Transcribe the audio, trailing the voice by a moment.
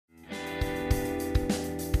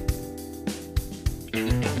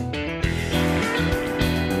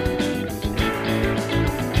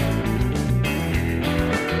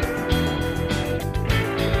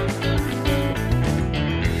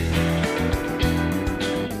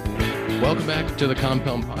Welcome back to the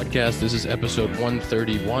Compound Podcast. This is episode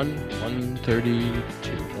 131,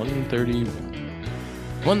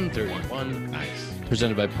 131. Nice.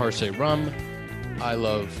 Presented by Parse Rum. I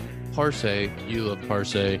love Parse. You love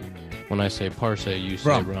Parse. When I say Parse, you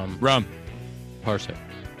say rum. Rum. Parse.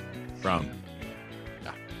 Rum.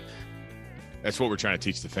 Yeah. That's what we're trying to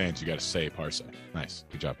teach the fans. You got to say Parse. Nice.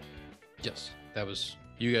 Good job. Yes, that was,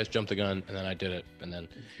 you guys jumped the gun and then I did it. And then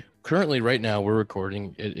currently right now we're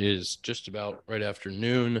recording. It is just about right after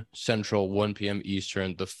noon Central, 1 p.m.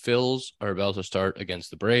 Eastern. The Phils are about to start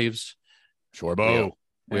against the Braves. Schwarber.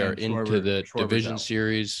 We are into the division out.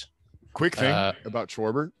 series. Quick thing about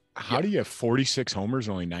Schwarber. How do you have 46 homers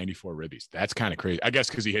and only 94 ribbies? That's kind of crazy. I guess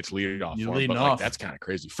because he hits leadoff. That's kind of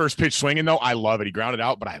crazy. First pitch swinging, though. I love it. He grounded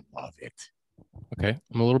out, but I love it. Okay.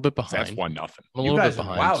 I'm a little bit behind. That's 1-0. I'm a little bit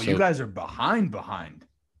behind. Wow, you guys are behind.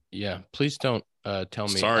 Yeah. Please don't tell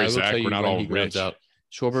me. Sorry, I will Zach. tell you We're not when all he grounds rich. out.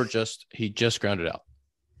 Schwarber just grounded out.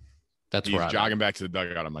 That's He's where I'm jogging back to the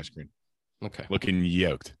dugout on my screen. Okay. Looking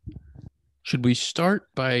yoked. Should we start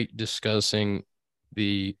by discussing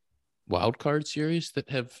the wild card series that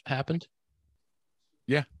have happened?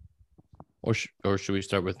 Yeah. Or should we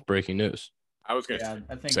start with breaking news? I was gonna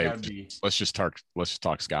I think say, that'd be. let's just talk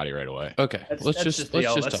Scotty right away. Okay. Let's just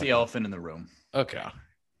That's talk. the elephant in the room. Okay. Yeah.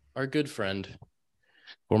 Our good friend,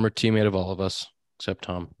 former teammate of all of us, except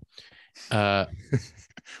Tom.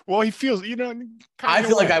 Well, he feels, I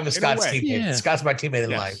feel like I was Scott's way. teammate. Yeah. Scott's my teammate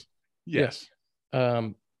in life. Yes.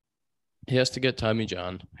 He has to get Tommy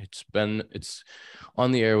John. It's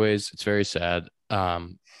on the airways. It's very sad.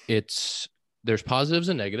 There's positives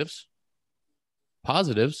and negatives.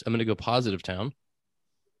 Positives, I'm going to go positive town.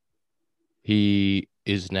 He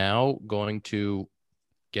is now going to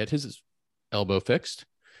get his elbow fixed.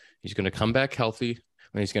 He's going to come back healthy,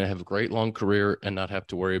 and he's going to have a great long career and not have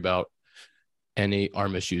to worry about any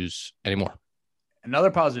arm issues anymore.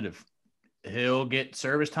 Another positive. He'll get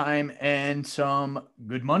service time and some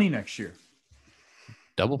good money next year.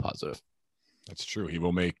 Double positive. That's true. He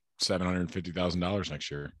will make $750,000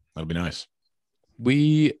 next year. That'll be nice.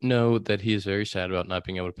 We know that he is very sad about not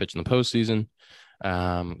being able to pitch in the postseason.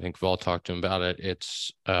 I think we've all talked to him about it.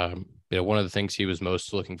 It's one of the things he was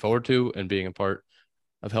most looking forward to and being a part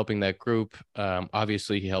of helping that group.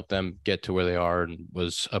 Obviously, he helped them get to where they are and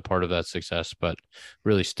was a part of that success, but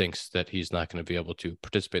really stinks that he's not going to be able to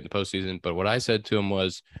participate in the postseason. But what I said to him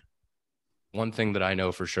was, one thing that I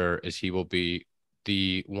know for sure is he will be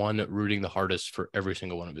the one rooting the hardest for every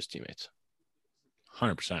single one of his teammates.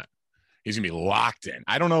 100%. He's gonna be locked in.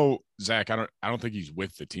 I don't know, Zach. I don't think he's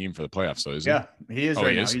with the team for the playoffs. So is he? Yeah, he is Oh,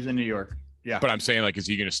 right he now. is? He's in New York. Yeah, But I'm saying, is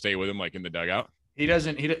he gonna stay with him in the dugout? he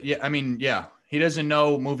doesn't. He doesn't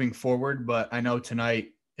know moving forward, but I know tonight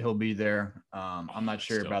he'll be there. I'm not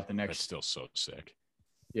sure about the That's next. still so sick.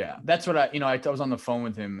 Yeah, that's what I was on the phone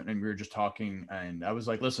with him and we were just talking, and I was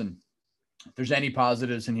like, listen, if there's any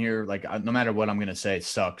positives in here, no matter what I'm gonna say, it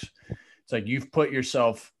sucks. It's like you've put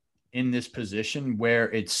yourself in this position where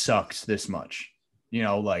it sucks this much.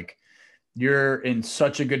 You're in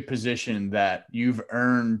such a good position that you've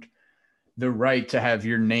earned the right to have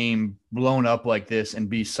your name blown up like this and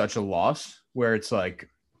be such a loss, where it's like,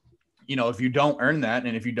 if you don't earn that,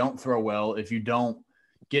 and if you don't throw well, if you don't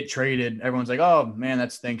get traded, everyone's like, oh man,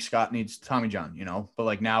 that stinks. Scott needs Tommy John,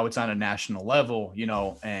 but now it's on a national level,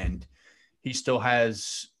 and he still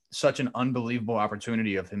has such an unbelievable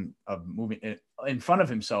opportunity of moving in front of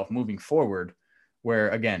himself, moving forward, where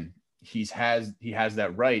again, he has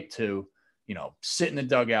that right to, sit in the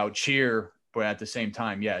dugout, cheer, but at the same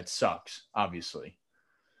time, yeah, it sucks, obviously.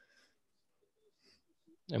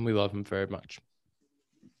 And we love him very much.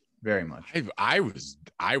 Very much. I was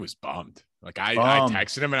bummed. I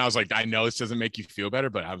texted him and I was like, I know this doesn't make you feel better,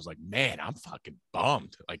 but I was like, man, I'm fucking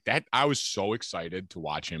bummed. That I was so excited to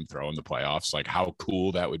watch him throw in the playoffs. How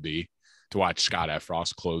cool that would be to watch Scott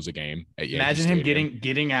Effross close a game at Yankee Imagine Stadium. him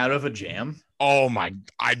getting out of a jam. Oh my,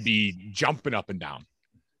 I'd be jumping up and down.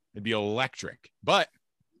 It'd be electric. But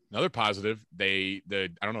another positive, I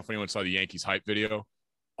don't know if anyone saw the Yankees hype video.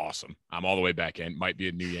 Awesome. I'm all the way back in. Might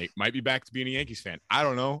be back to being a Yankees fan. I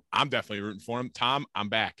don't know. I'm definitely rooting for him. Tom, I'm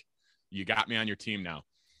back. You got me on your team now.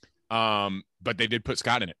 But they did put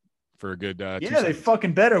Scott in it for a good 2 Yeah, seconds. they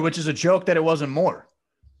fucking better, which is a joke that it wasn't more.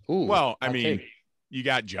 Ooh, Well, I I'll mean, take it. you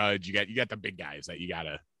got Judge, you got the big guys that you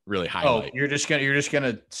gotta really Oh, highlight. you're just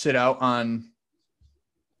gonna sit out on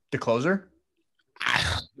the closer?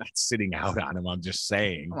 I'm not sitting out on him. I'm just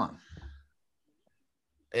saying. Come on.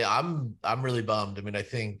 Yeah, I'm really bummed. I mean, I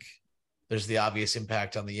think there's the obvious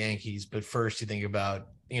impact on the Yankees, but first you think about,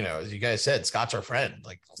 as you guys said, Scott's our friend.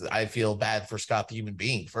 I feel bad for Scott, the human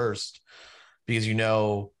being, first, because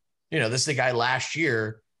This is the guy last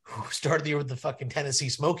year who started the year with the fucking Tennessee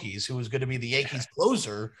Smokies, who was going to be the Yankees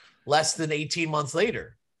closer less than 18 months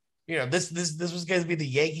later. This was going to be the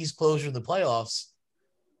Yankees closer in the playoffs.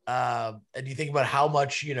 And you think about how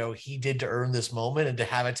much, he did to earn this moment, and to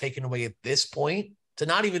have it taken away at this point, to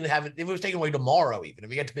not even have it, if it was taken away tomorrow, even if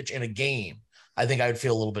he got to pitch in a game, I think I would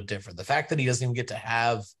feel a little bit different. The fact that he doesn't even get to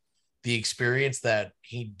have the experience that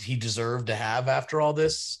he deserved to have after all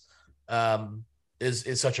this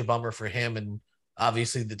is such a bummer for him. And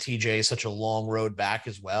obviously the TJ is such a long road back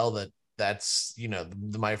as well, that's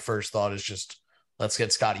my first thought is just, let's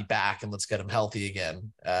get Scotty back and let's get him healthy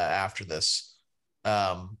again after this.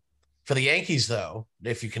 For the Yankees, though,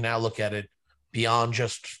 if you can now look at it beyond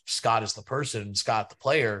just Scott as the person, Scott the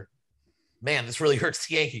player, man, this really hurts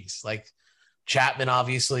the Yankees. Like Chapman,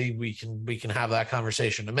 obviously, we can have that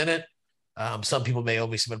conversation in a minute. Some people may owe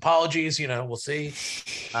me some apologies, we'll see.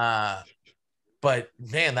 But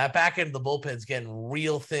man, that back end of the bullpen's getting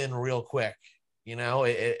real thin real quick, and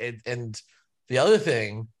the other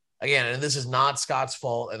thing, again, and this is not Scott's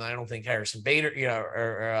fault, and I don't think Harrison Bader,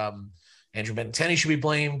 or Andrew Benintendi should be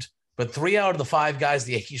blamed, but 3 out of the 5 guys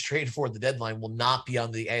the Yankees traded for at the deadline will not be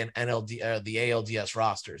on the the ALDS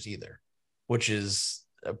rosters either, which is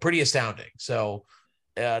pretty astounding. So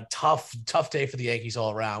tough day for the Yankees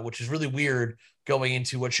all around, which is really weird going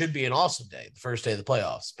into what should be an awesome day, the first day of the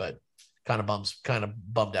playoffs, but kind of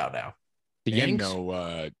bummed out now. The Yankees,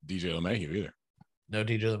 no DJ LeMahieu either. No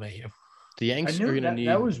DJ LeMahieu. The Yanks are going to need.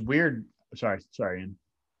 That was weird. Sorry, Ian.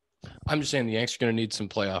 I'm just saying the Yanks are going to need some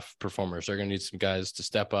playoff performers. They're going to need some guys to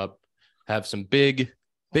step up, have some big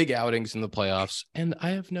outings in the playoffs. And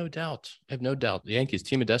I have no doubt. The Yankees,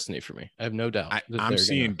 team of destiny for me. I have no doubt. I'm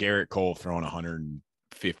seeing Garrett Cole throwing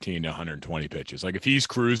 115 to 120 pitches. Like if he's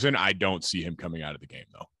cruising, I don't see him coming out of the game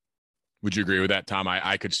though. Would you agree with that, Tom?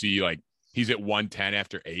 I could see like he's at 110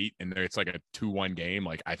 after 8 and it's like a 2-1 game.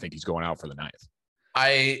 Like I think he's going out for the 9th.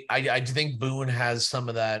 I think Boone has some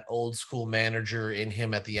of that old school manager in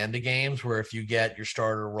him at the end of games, where if you get your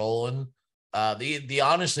starter rolling,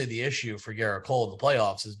 honestly, the issue for Garrett Cole in the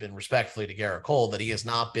playoffs has been, respectfully to Garrett Cole, that he has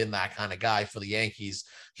not been that kind of guy for the Yankees.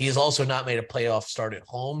 He has also not made a playoff start at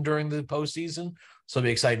home during the postseason. So I'll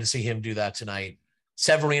be excited to see him do that tonight.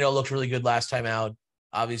 Severino looked really good last time out.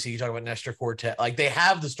 Obviously, you talk about Nestor Cortez. Like they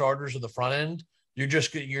have the starters at the front end. You're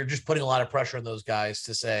just putting a lot of pressure on those guys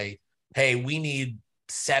to say, hey, we need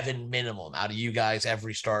 7 minimum out of you guys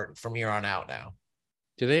every start from here on out now.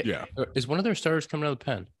 Do they? Yeah. Is one of their starters coming out of the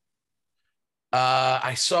pen?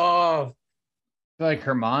 I saw. I feel like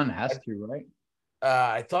Herman has to, right?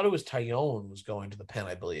 I thought it was Tyone was going to the pen,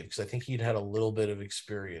 I believe, because I think he'd had a little bit of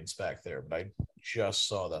experience back there, but I just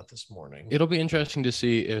saw that this morning. It'll be interesting to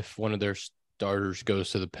see if one of their starters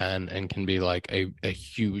goes to the pen and can be like a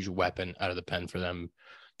huge weapon out of the pen for them,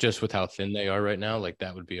 just with how thin they are right now. Like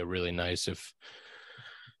that would be a really nice if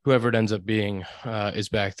whoever it ends up being is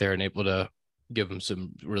back there and able to give them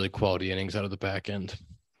some really quality innings out of the back end.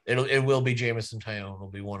 It will be Jameson Tyone will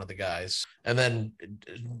be one of the guys. And then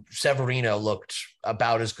Severino looked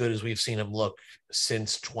about as good as we've seen him look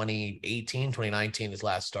since 2019, his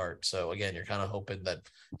last start. So again, you're kind of hoping that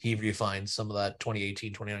he refines some of that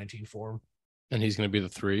 2018, 2019 form. And he's going to be the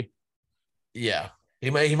 3. Yeah. He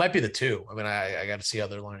might be the 2. I mean, I got to see how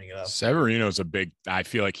they're lining it up. Severino's I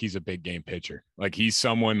feel like he's a big game pitcher. Like he's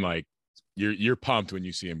someone like you're pumped when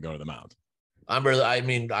you see him go to the mound. I'm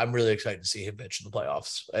really excited to see him pitch in the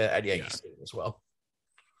playoffs at Yankee Stadium as well.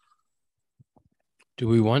 Do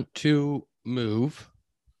we want to move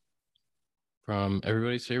from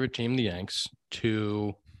everybody's favorite team, the Yanks,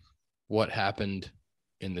 to what happened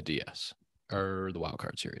in the DS or the wild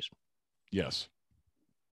card series? Yes.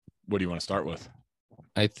 What do you want to start with?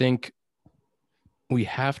 I think we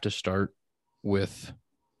have to start with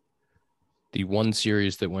the one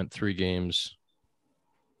series that went 3 games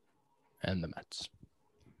and the Mets.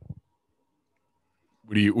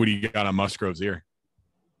 What do you got on Musgrove's ear?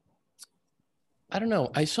 I don't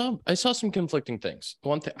know. I saw some conflicting things.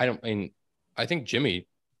 One thing I think Jimmy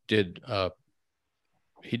did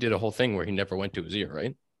he did a whole thing where he never went to his ear,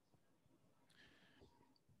 right?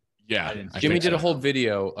 Yeah. Jimmy did a whole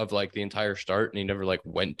video of like the entire start and he never like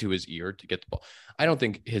went to his ear to get the ball. I don't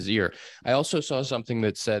think his ear. I also saw something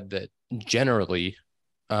that said that generally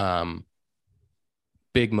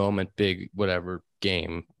big moment, big whatever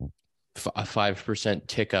game, a 5%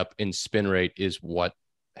 tick up in spin rate is what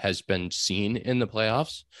has been seen in the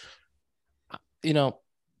playoffs.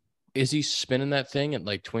 Is he spinning that thing at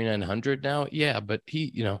like 2,900 now? Yeah, but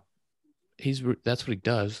that's what he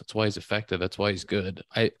does. That's why he's effective. That's why he's good.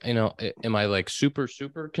 Am I like super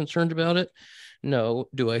concerned about it? No.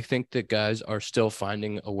 Do I think that guys are still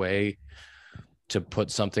finding a way to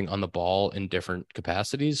put something on the ball in different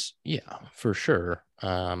capacities? Yeah, for sure.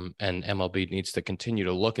 And MLB needs to continue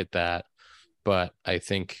to look at that. But I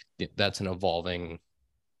think that's an evolving.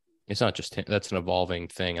 It's not just that's an evolving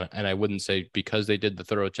thing. And I wouldn't say because they did the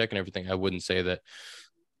thorough check and everything, I wouldn't say that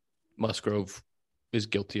Musgrove is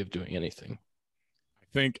guilty of doing anything. I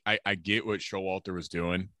think I get what Showalter was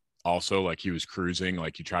doing. Also, like he was cruising,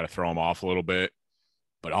 like you try to throw him off a little bit.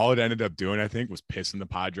 But all it ended up doing, I think, was pissing the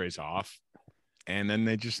Padres off. And then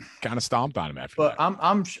they just kind of stomped on him after But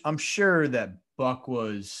that. I'm sure that Buck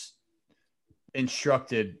was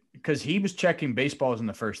instructed because he was checking baseballs in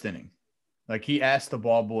the first inning. Like he asked the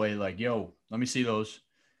ball boy, like, yo, let me see those.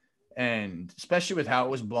 And especially with how it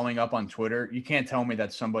was blowing up on Twitter, you can't tell me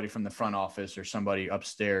that somebody from the front office or somebody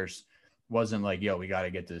upstairs wasn't like, yo, we got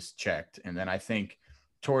to get this checked. And then I think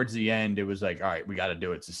towards the end, it was like, all right, we got to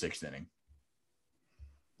do it. It's the sixth inning.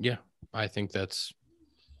 Yeah, I think that's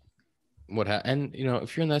what and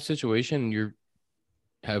if you're in that situation, you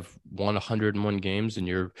have won 101 games and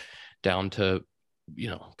you're down to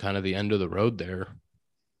kind of the end of the road there.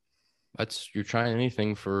 You're trying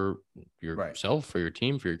anything for yourself, for your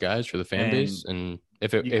team, for your guys, for the fan base. And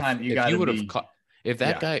if he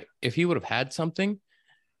would have had something,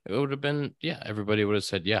 it would have been, everybody would have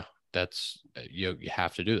said, yeah, that's you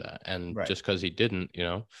have to do that. And just because he didn't,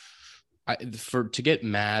 to get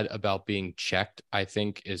mad about being checked, I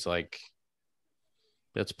think is like,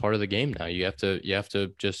 that's part of the game now. You have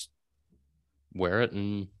to just wear it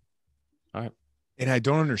and all right. And I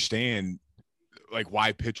don't understand like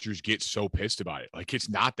why pitchers get so pissed about it. Like it's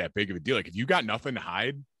not that big of a deal. Like if you got nothing to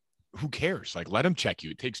hide, who cares? Like let them check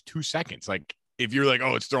you. It takes 2 seconds. Like if you're like,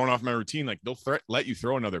 oh, it's throwing off my routine, like they'll let you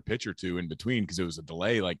throw another pitch or two in between because it was a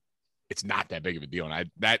delay. Like it's not that big of a deal.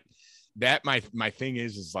 And my thing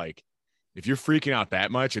is like if you're freaking out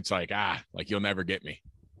that much, it's like like you'll never get me.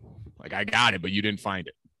 Like I got it, but you didn't find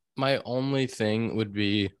it. My only thing would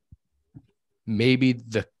be maybe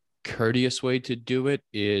the courteous way to do it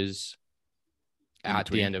is at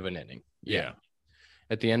the end of an inning. Yeah.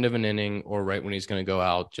 At the end of an inning or right when he's going to go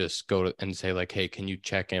out, just go and say like, hey, can you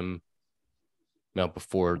check him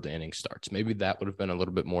before the inning starts? Maybe that would have been a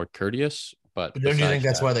little bit more courteous. But don't you think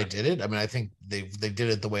that's why they did it? I mean, I think they did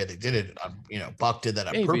it the way they did it. Buck did that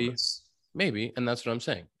on purpose. Maybe, and that's what I'm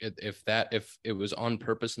saying. If it was on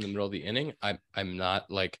purpose in the middle of the inning, I'm not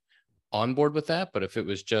like on board with that. But if it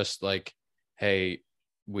was just like, hey,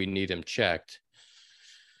 we need him checked,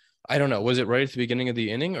 I don't know. Was it right at the beginning of the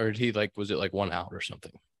inning, or was it like 1 out or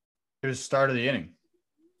something? It was the start of the inning.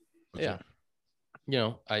 Yeah,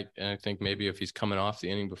 I think maybe if he's coming off the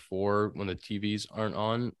inning before when the TVs aren't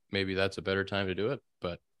on, maybe that's a better time to do it.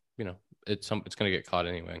 But it's going to get caught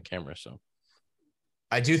anyway on camera, so.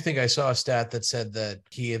 I do think I saw a stat that said that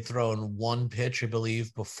he had thrown 1 pitch, I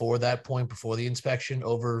believe, before that point, before the inspection,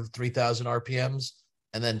 over 3,000 RPMs,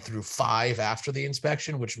 and then threw 5 after the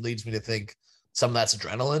inspection, which leads me to think some of that's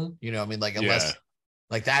adrenaline. Unless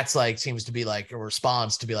like that's like seems to be like a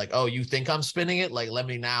response to be like, oh, you think I'm spinning it? Like, let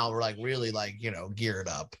me now like really like, gear it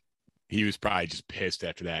up. He was probably just pissed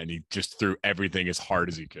after that, and he just threw everything as hard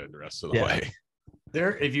as he could the rest of the way.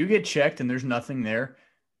 If you get checked and there's nothing there,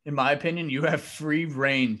 in my opinion, you have free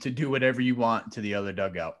reign to do whatever you want to the other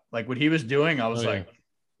dugout. Like what he was doing, I was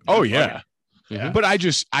oh yeah. But I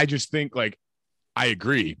just think like I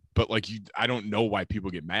agree, but like I don't know why people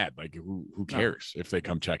get mad. Like who cares if they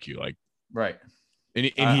come check you? Like right. And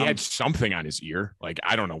he had something on his ear. Like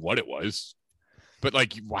I don't know what it was, but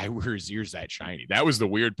like why were his ears that shiny? That was the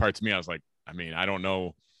weird part to me. I was like, I mean, I don't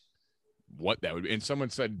know what that would be. And someone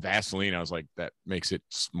said Vaseline. I was like, that makes it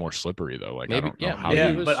more slippery though. Like maybe, I don't know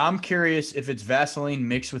how. But I'm curious if it's Vaseline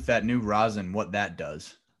mixed with that new rosin, what that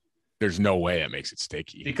does. There's no way it makes it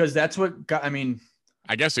sticky. Because that's what got. I mean,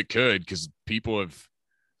 I guess it could because people have.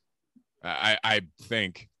 I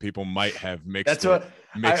think people might have mixed. That's what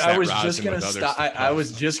I was just gonna stop. I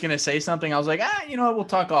was just gonna say something. I was like, we'll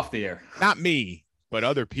talk off the air. Not me, but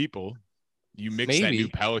other people. You mix that new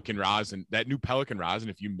Pelican rosin. That new Pelican rosin,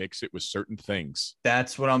 if you mix it with certain things,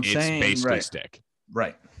 that's what I'm saying. It's basically stick.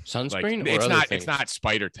 Right. Sunscreen. Like, it's not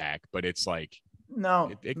spider tack, but it's like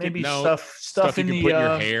maybe stuff you in can put in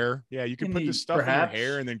your hair. Yeah, you can put the stuff perhaps. in your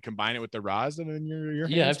hair and then combine it with the rosin, and your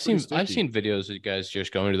I've seen videos of guys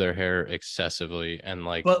just going to their hair excessively and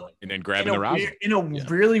like and then grabbing the rosin in a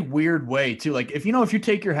really weird way too. Like if you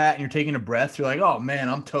take your hat and you're taking a breath, you're like, oh man,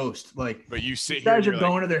 I'm toast. Like, but you sit guys are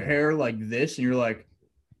going to their hair like this, and you're like,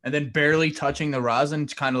 and then barely touching the rosin.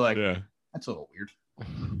 It's kind of like that's a little weird.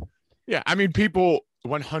 Yeah, I mean, people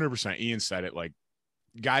 100%. Ian said it. Like,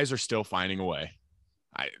 guys are still finding a way.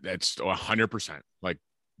 That's 100%. Like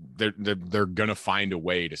they're gonna find a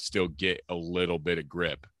way to still get a little bit of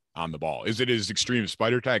grip on the ball. Is it as extreme as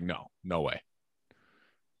spider tag? No way.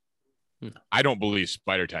 I don't believe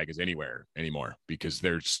spider tag is anywhere anymore because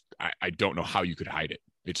I don't know how you could hide it.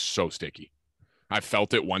 It's so sticky. I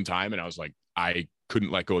felt it one time and I was like, I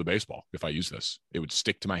couldn't let go of the baseball. If I use this, it would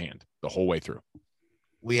stick to my hand the whole way through.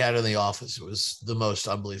 We had it in the office. It was the most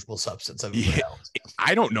unbelievable substance I've ever held.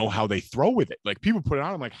 I don't know how they throw with it. Like people put it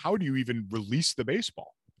on. I'm like, how do you even release the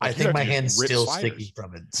baseball? Like, I think my hand's still sliders. sticky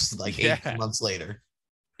from it. It's like 18 months later.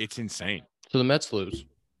 It's insane. So the Mets lose.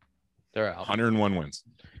 They're out. 101 wins.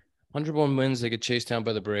 101 wins. They get chased down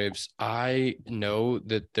by the Braves. I know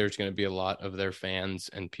that there's going to be a lot of their fans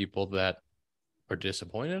and people that are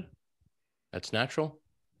disappointed. That's natural.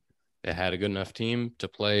 They had a good enough team to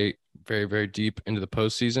play very, very deep into the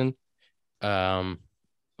postseason.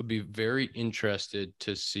 Would be very interested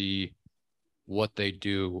to see what they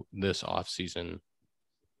do this offseason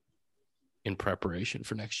in preparation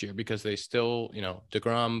for next year because they still,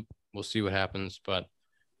 DeGrom, we'll see what happens, but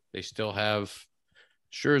they still have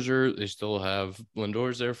Scherzer. They still have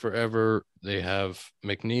Lindor's there forever. They have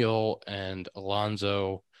McNeil and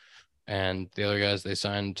Alonso and the other guys they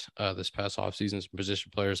signed this past offseason, some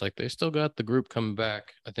position players. Like they still got the group coming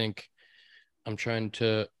back. I think I'm trying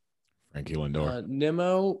to Frankie Lindor.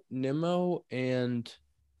 Nimmo and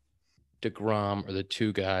DeGrom are the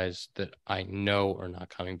two guys that I know are not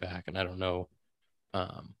coming back, and I don't know,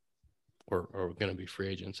 or going to be free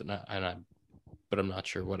agents, but I'm not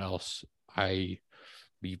sure what else. I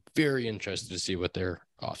be very interested to see what their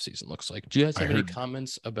offseason looks like. Do you guys have any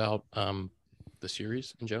comments about the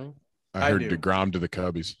series in general? I heard DeGrom to the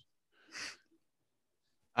Cubbies.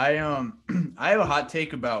 I have a hot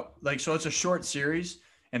take about so it's a short series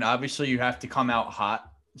and obviously you have to come out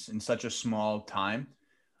hot in such a small time.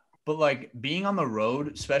 But being on the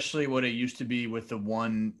road, especially what it used to be with the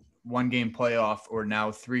one game playoff or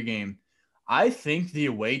now 3 game, I think the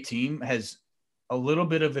away team has a little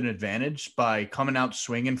bit of an advantage by coming out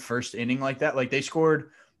swinging first inning like that. Like they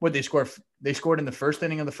scored in the first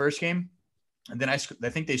inning of the first game. And then I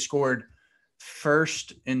think they scored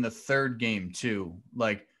first in the 3rd game too.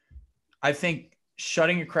 I think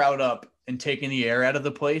shutting a crowd up and taking the air out of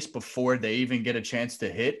the place before they even get a chance to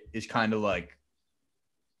hit is kind of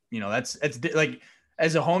that's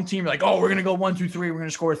as a home team, you're like, oh, we're going to go 1, 2, 3. We're going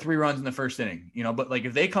to score 3 runs in the first inning, but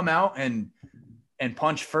if they come out and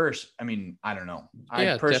punch first, I mean, I don't know.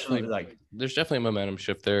 I personally there's definitely a momentum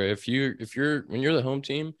shift there. When you're the home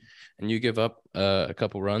team and you give up a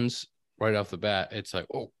couple runs right off the bat, it's like,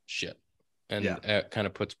 oh shit. And it kind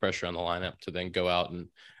of puts pressure on the lineup to then go out and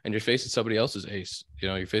you're facing somebody else's ace.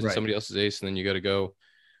 You're facing somebody else's ace, and then you got to go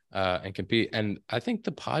and compete. And I think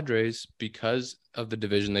the Padres, because of the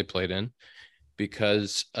division they played in,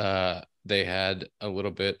 because they had a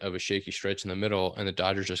little bit of a shaky stretch in the middle and the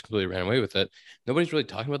Dodgers just completely ran away with it. Nobody's really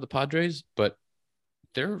talking about the Padres, but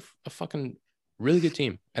they're a fucking really good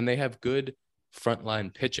team and they have good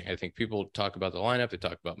frontline pitching. I think people talk about the lineup. They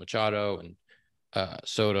talk about Machado and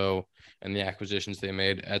Soto and the acquisitions they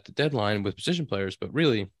made at the deadline with position players, but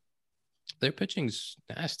really their pitching's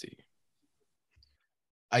nasty.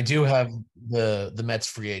 I do have the Mets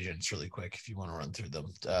free agents really quick if you want to run through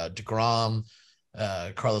them. DeGrom,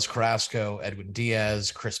 Carlos Carrasco, Edwin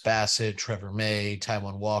Diaz, Chris Bassett, Trevor May,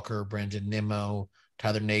 Taijuan Walker, Brandon Nimmo,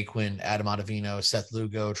 Tyler Naquin, Adam Ottavino, Seth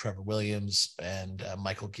Lugo, Trevor Williams, and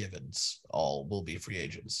Michael Givens all will be free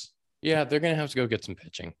agents. Yeah, they're going to have to go get some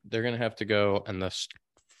pitching. They're going to have to go, and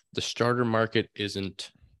the starter market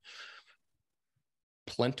isn't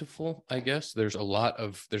plentiful, I guess. There's a lot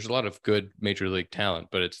of good major league talent,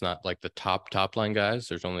 but it's not like the top line guys.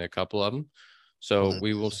 There's only a couple of them. So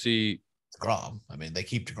we will see. DeGrom. I mean, they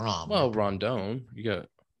keep DeGrom. Well, Rondon. You got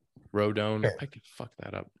Rodon. Sure. I could fuck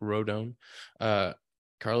that up. Rodon.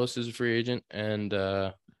 Carlos is a free agent, and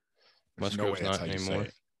Musgrove's not anymore.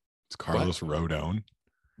 It's Carlos Rodon.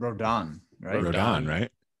 Rodon, right? Rodon, right?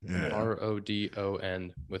 Yeah.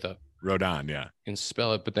 Rodon with a Rodon, yeah. You can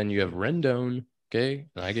spell it, but then you have Rendon. Okay,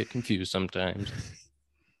 and I get confused sometimes.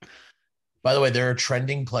 By the way, there are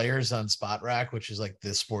trending players on SpotRack, which is like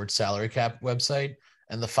the sports salary cap website.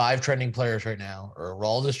 And the 5 trending players right now are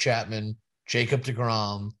Aroldis Chapman, Jacob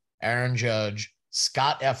DeGrom, Aaron Judge,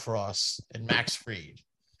 Scott Efros, and Max Fried.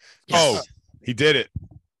 Yes. Oh, he did it.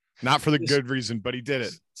 Not for the good reason, but he did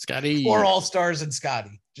it. Scotty. 4 All-Stars and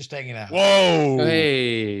Scotty just hanging out. Whoa.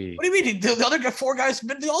 Hey. What do you mean? The other 4 guys have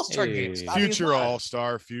been to the All-Star game. Future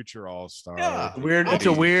All-Star. Yeah. Weird. It's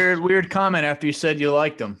a weird comment after you said you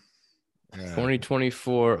liked him. Yeah.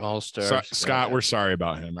 2024 All-Star. Scott, we're sorry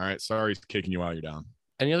about him. All right. Sorry he's kicking you while you're down.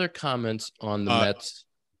 Any other comments on the Mets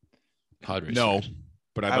Padres? No, series?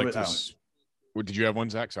 but I'd like to. Did you have one,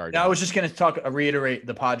 Zach? Sorry. No, I was just going to reiterate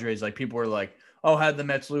the Padres. Like, people were like, oh, how'd the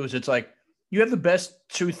Mets lose? It's like, you have the best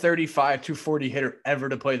 235, 240 hitter ever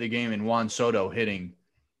to play the game in Juan Soto hitting.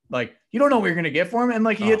 Like, you don't know what you're going to get for him. And,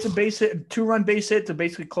 like, he hits a base hit, 2-run base hit to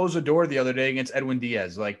basically close the door the other day against Edwin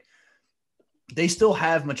Diaz. Like, they still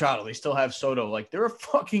have Machado. They still have Soto. Like, they're a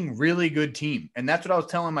fucking really good team. And that's what I was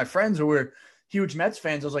telling my friends who were huge Mets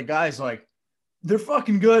fans. I was like, guys, like, they're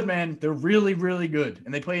fucking good, man. They're really, really good.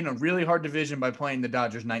 And they play in a really hard division by playing the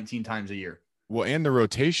Dodgers 19 times a year. Well, and the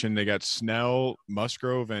rotation, they got Snell,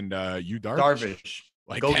 Musgrove, and Yu Darvish.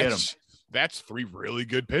 Like, go get them. That's 3 really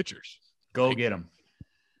good pitchers. Go get them.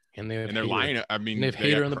 And they're lineup. I mean, they have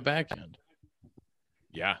Hader on the back end.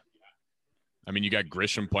 Yeah. I mean, you got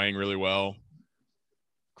Grisham playing really well.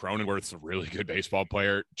 Cronenworth's a really good baseball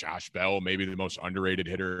player. Josh Bell, maybe the most underrated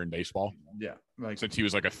hitter in baseball. Yeah. Like, since he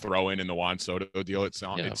was like a throw-in the Juan Soto deal, it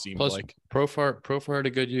seemed plus, like. Profar had a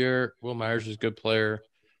good year. Will Myers is a good player.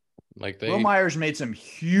 Will Myers made some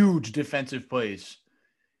huge defensive plays.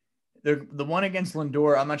 The one against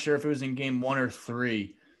Lindor, I'm not sure if it was in game 1 or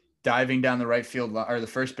 3, diving down the right field or the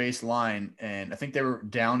first base line. And I think they were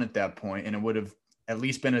down at that point, and it would have at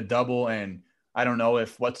least been a double. And I don't know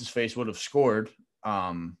if what's-his-face would have scored,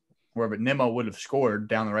 but Nimmo would have scored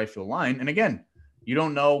down the right field line. And again, you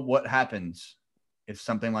don't know what happens if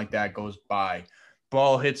something like that goes by.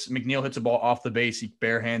 McNeil hits a ball off the base, he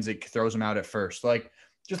barehands it, throws him out at first. Like,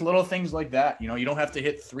 just little things like that. You know, you don't have to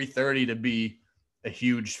hit 330 to be a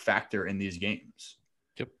huge factor in these games.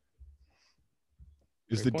 Yep.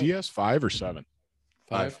 Is the DS 5 or 7?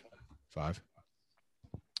 5. 5.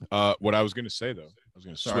 What I was going to say, though, I was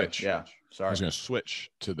going to switch. Yeah. Sorry. I was going to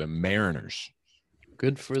switch to the Mariners.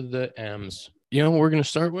 Good for the M's. You know what we're going to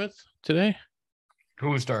start with today? Who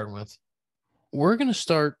are we starting with? We're going to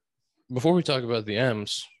start, before we talk about the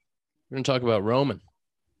M's, we're going to talk about Roman.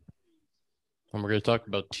 And we're going to talk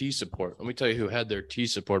about T support. Let me tell you who had their T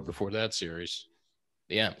support before that series.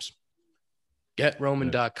 The M's.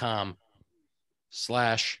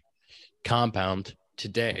 GetRoman.com/compound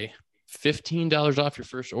today. $15 off your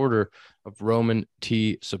first order of Roman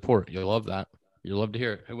T support. You'll love that. You'll love to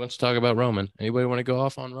hear it. Who wants to talk about Roman? Anybody want to go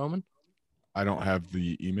off on Roman? I don't have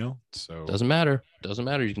the email, so doesn't matter. Doesn't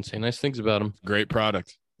matter. You can say nice things about him. Great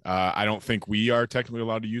product. I don't think we are technically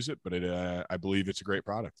allowed to use it, but I believe it's a great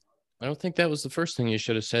product. I don't think that was the first thing you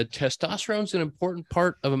should have said. Testosterone's an important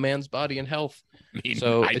part of a man's body and health.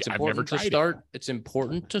 So it's important to start. It's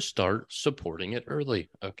important to start supporting it early.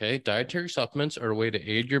 Okay. Dietary supplements are a way to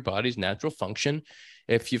aid your body's natural function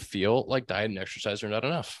if you feel like diet and exercise are not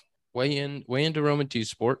enough. Weigh into Roman T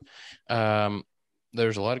Sport.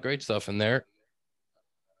 There's a lot of great stuff in there.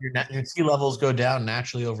 Your T levels go down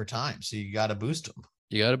naturally over time, so you got to boost them.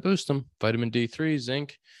 Vitamin D3,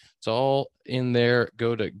 zinc. It's all in there.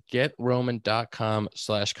 Go to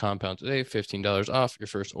GetRoman.com/compound today. $15 off your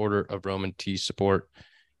first order of Roman T support.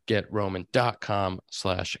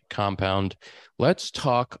 GetRoman.com/compound. Let's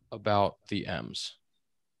talk about the M's.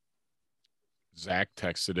 Zach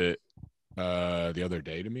texted it the other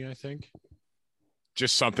day to me, I think.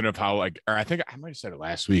 Just something of how, like, or I think I might have said it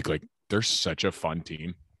last week. Like, they're such a fun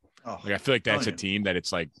team. Like, I feel like that's a team that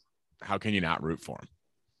it's like, how can you not root for them?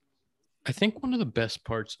 I think one of the best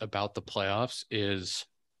parts about the playoffs is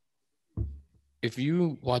if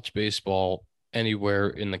you watch baseball anywhere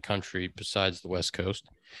in the country besides the West Coast,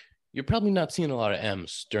 you're probably not seeing a lot of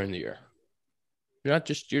M's during the year. You're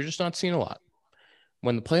just not seeing a lot.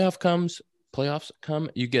 When the playoffs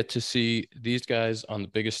come, you get to see these guys on the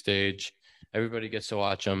biggest stage. Everybody gets to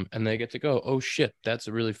watch them, and they get to go, oh, shit, that's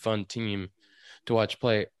a really fun team to watch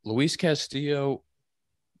play. Luis Castillo,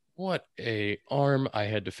 what a arm. I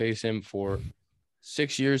had to face him for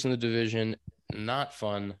 6 years in the division. Not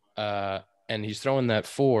fun. And he's throwing that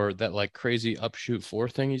like crazy upshoot 4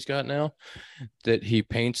 thing he's got now that he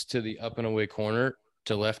paints to the up and away corner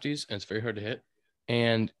to lefties, and it's very hard to hit.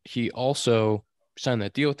 And he also signed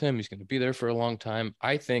that deal with him. He's going to be there for a long time.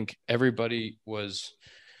 I think everybody was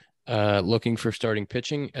looking for starting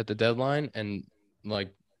pitching at the deadline and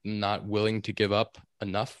like not willing to give up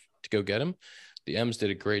enough to go get him. The M's did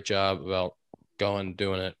a great job about doing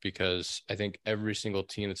it, because I think every single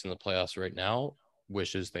team that's in the playoffs right now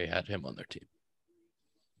wishes they had him on their team.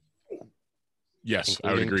 Yes,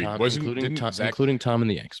 I would agree. Including Tom and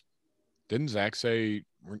the Yanks. Didn't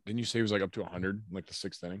you say he was like up to 100, like the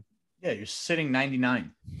 6th inning? Yeah, you're sitting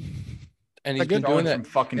 99. And he's been doing that from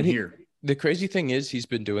fucking here. The crazy thing is he's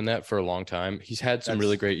been doing that for a long time. He's had some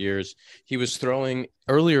really great years. He was throwing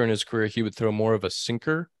earlier in his career, he would throw more of a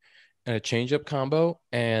sinker and a changeup combo.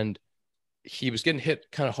 And he was getting hit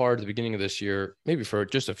kind of hard at the beginning of this year, maybe for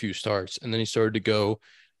just a few starts, and then he started to go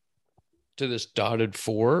to this dotted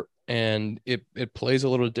four, and it plays a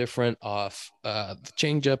little different off the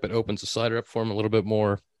changeup. It opens the slider up for him a little bit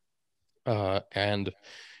more, and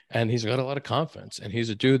he's got a lot of confidence. And he's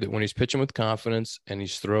a dude that when he's pitching with confidence and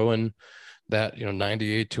he's throwing that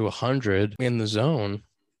 98 to 100 in the zone,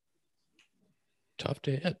 tough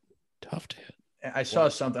to hit. I saw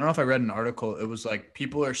something. I don't know if I read an article. It was like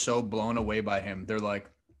people are so blown away by him. They're like,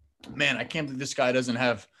 man, I can't believe this guy doesn't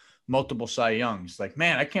have multiple Cy Youngs. Like,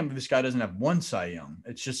 man, I can't believe this guy doesn't have one Cy Young.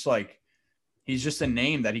 It's just like he's just a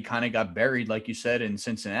name that he kind of got buried, like you said, in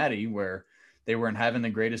Cincinnati, where they weren't having the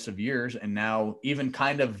greatest of years. And now even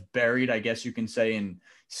kind of buried, I guess you can say, in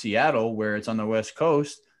Seattle, where it's on the West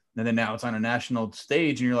Coast. And then now it's on a national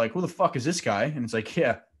stage. And you're like, who the fuck is this guy? And it's like,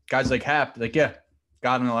 yeah, guys like Hap, like, yeah,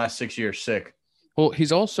 got him in the last 6 years, sick. Well,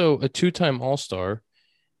 he's also a two-time All-Star,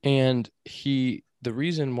 and the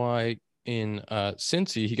reason why in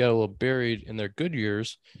Cincy he got a little buried in their good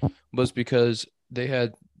years was because they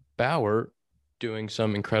had Bauer doing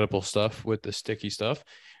some incredible stuff with the sticky stuff,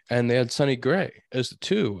 and they had Sonny Gray as the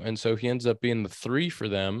two, and so he ends up being the three for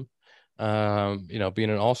them. Being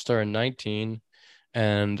an All-Star in 19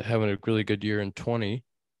 and having a really good year in 20.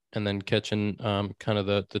 And then catching kind of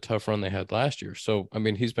the tough run they had last year. So, I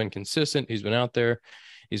mean, he's been consistent. He's been out there.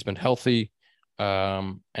 He's been healthy,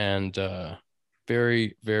 and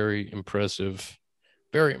very, very impressive.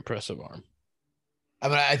 Very impressive arm. I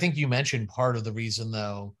mean, I think you mentioned part of the reason,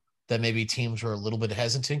 though, that maybe teams were a little bit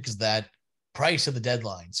hesitant because that price of the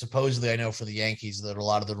deadline. Supposedly, I know for the Yankees that a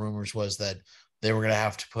lot of the rumors was that they were going to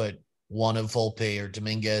have to put one of Volpe or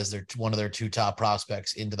Dominguez, one of their two top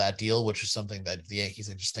prospects, into that deal, which is something that the Yankees,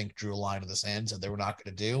 I just think, drew a line in the sand, said they were not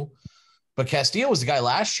going to do. But Castillo was the guy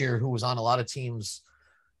last year who was on a lot of teams,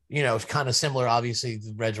 kind of similar. Obviously,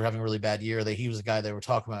 the Reds were having a really bad year. He was the guy they were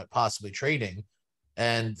talking about possibly trading.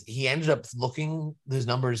 And he ended up his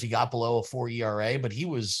numbers, he got below a 4 ERA, but he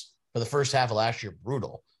was, for the first half of last year,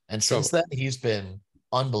 brutal. And since then, he's been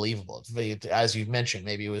unbelievable. As you've mentioned,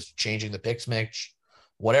 maybe it was changing the picks mix.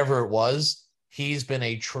 Whatever it was, he's been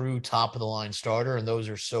a true top-of-the-line starter, and those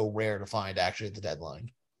are so rare to find actually at the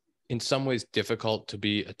deadline. In some ways, difficult to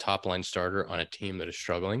be a top-line starter on a team that is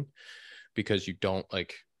struggling because you're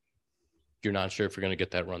not sure if you're going to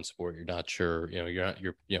get that run support. You're not sure,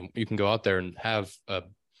 you can go out there and have a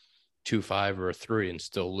 2-5 or a 3 and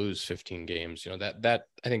still lose 15 games. That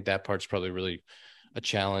I think that part's probably really a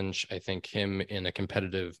challenge. I think him in a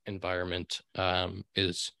competitive environment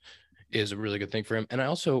is a really good thing for him. And I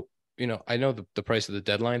also, I know the price of the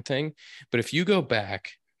deadline thing, but if you go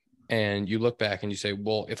back and you look back and you say,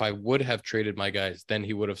 well, if I would have traded my guys, then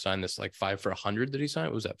he would have signed this like 5 for 100 that he signed.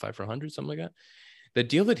 What was that, 5 for 100, something like that? The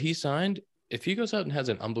deal that he signed, if he goes out and has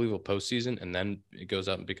an unbelievable postseason and then it goes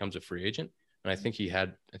out and becomes a free agent, and I think he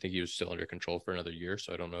was still under control for another year,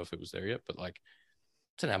 so I don't know if it was there yet, but like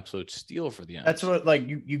it's an absolute steal for the end. That's what, like,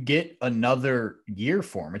 you get another year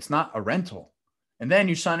for him. It's not a rental. And then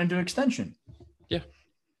you sign into extension. Yeah.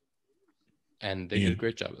 And they did a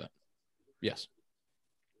great job of that. Yes.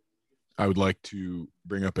 I would like to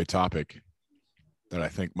bring up a topic that I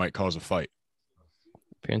think might cause a fight.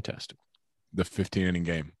 Fantastic. The 15-inning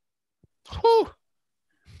game. Whew.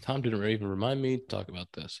 Tom didn't even remind me to talk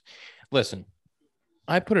about this. Listen,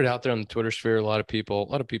 I put it out there on the Twitter sphere. A lot of people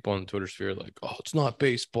on the Twitter sphere are like, oh, it's not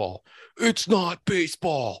baseball. It's not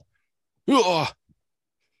baseball. Ugh.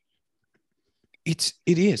 It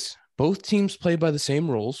is. Both teams play by the same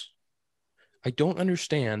rules. I don't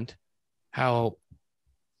understand how.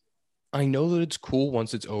 I know that it's cool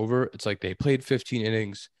once it's over. It's like they played 15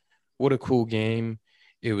 innings. What a cool game.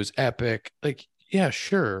 It was epic. Like, yeah,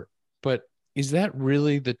 sure. But is that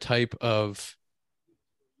really the type of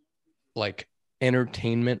like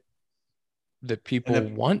entertainment that people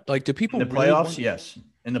want? Like, do people in the really playoffs? want... Yes.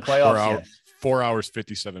 In the playoffs, yes. 4 hours,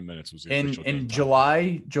 57 minutes was the official in game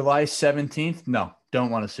July 17th. No,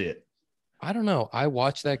 don't want to see it. I don't know. I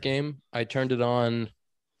watched that game. I turned it on,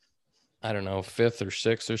 I don't know, 5th or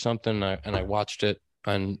 6th or something. And I watched it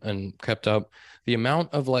and kept up. The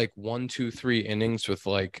amount of like 1, 2, 3 innings with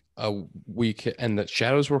like a week, and the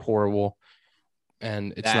shadows were horrible.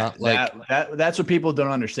 And it's that's what people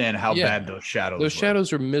don't understand, how bad those shadows were. Those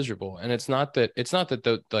shadows are miserable. And it's not that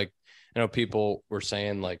the, like, people were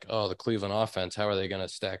saying like, oh, the Cleveland offense, how are they going to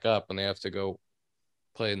stack up when they have to go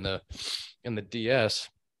play in the DS?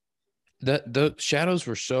 That the shadows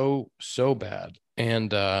were so bad,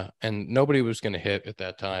 and nobody was going to hit at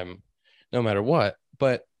that time, no matter what.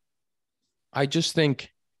 But I just think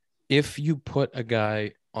if you put a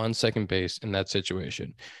guy on second base in that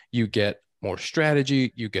situation, you get more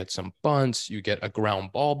strategy. You get some bunts. You get a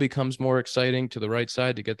ground ball becomes more exciting to the right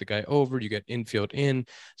side to get the guy over. You get infield in.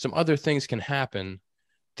 Some other things can happen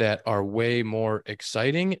that are way more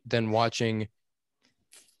exciting than watching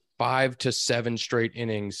 5 to 7 straight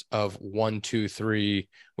innings of 1, 2, 3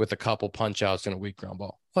 with a couple punch outs and a weak ground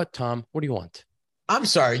ball. What, Tom? What do you want? I'm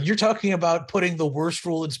sorry. You're talking about putting the worst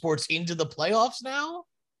rule in sports into the playoffs now?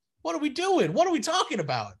 What are we doing? What are we talking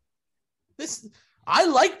about? I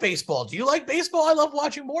like baseball. Do you like baseball? I love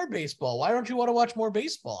watching more baseball. Why don't you want to watch more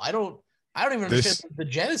baseball? I don't even understand the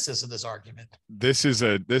genesis of this argument. This is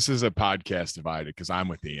a podcast divided because I'm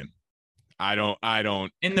with Ian. I don't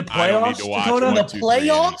in the playoffs.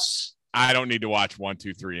 I don't need to watch 1,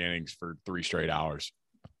 2, 3 innings for 3 straight hours.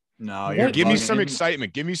 No, give me some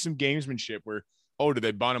excitement. Give me some gamesmanship where, oh, did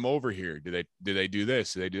they bunt him over here? Did they do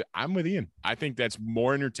this? Did they do? I'm with Ian. I think that's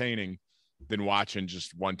more entertaining than watching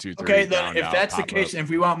just 1, 2, 3. Okay, then if that's the case, and if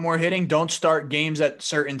we want more hitting, don't start games at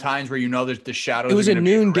certain times where there's the shadows. It was a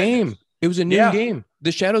noon game. It was a noon game.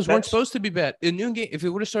 The shadows weren't supposed to be bad. A noon game, if it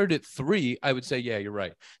would have started at 3, I would say, yeah, you're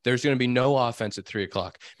right. There's going to be no offense at 3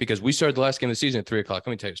 o'clock because we started the last game of the season at 3 o'clock.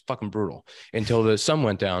 Let me tell you, it's fucking brutal until the sun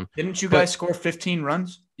went down. Didn't you guys score 15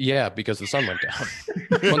 runs? Yeah, because the sun went down.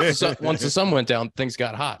 once the sun went down, things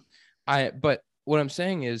got hot. But what I'm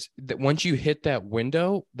saying is that once you hit that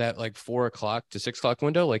window, that like 4 o'clock to 6 o'clock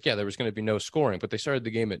window, like, yeah, there was going to be no scoring, but they started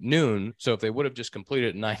the game at noon. So if they would have just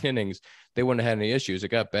completed 9 innings, they wouldn't have had any issues. It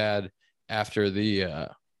got bad after they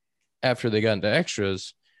got into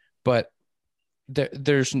extras, but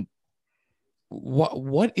there's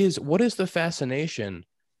what is the fascination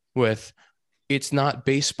with it's not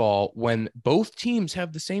baseball when both teams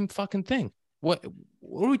have the same fucking thing? What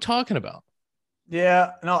are we talking about?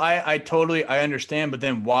 Yeah, no, I totally understand, but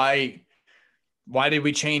then why did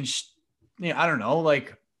we change? I don't know.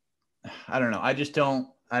 Like, I don't know. I just don't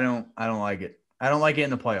like it. I don't like it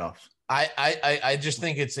in the playoffs. I just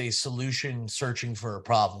think it's a solution searching for a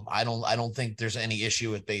problem. I don't think there's any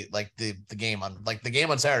issue with the game on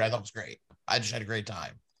Saturday. I thought it was great. I just had a great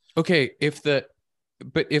time. Okay, who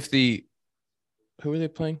are they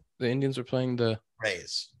playing? The Indians are playing the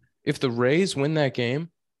Rays. If the Rays win that game,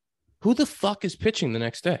 who the fuck is pitching the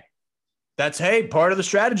next day? That's part of the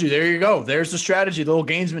strategy. There you go. There's the strategy, the little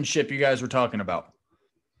gamesmanship you guys were talking about.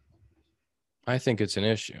 I think it's an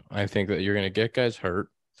issue. I think that you're going to get guys hurt.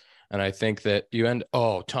 And I think that you end.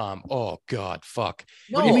 Oh, Tom. Oh God, fuck.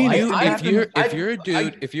 No, what do you mean?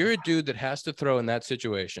 If you're a dude that has to throw in that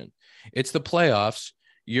situation, it's the playoffs.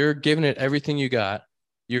 You're giving it everything you got.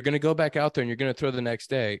 You're going to go back out there and you're going to throw the next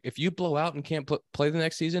day. If you blow out and can't play the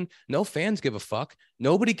next season, no fans give a fuck.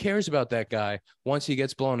 Nobody cares about that guy once he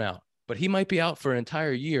gets blown out. But he might be out for an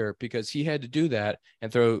entire year because he had to do that and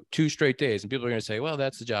throw 2 straight days. And people are going to say, "Well,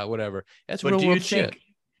 that's the job. Whatever." That's real world shit.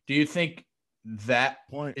 Do you think that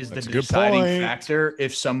point is the deciding factor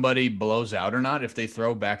if somebody blows out or not, if they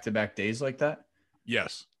throw back-to-back days like that?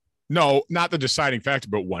 Yes. No, not the deciding factor,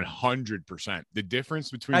 but 100%. The difference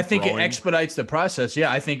between I think it expedites the process.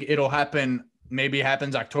 Yeah, I think it'll happen. Maybe it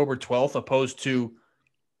happens October 12th opposed to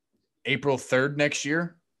April 3rd next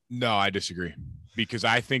year. No, I disagree because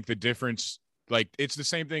I think the difference, like it's the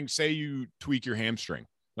same thing. Say you tweak your hamstring.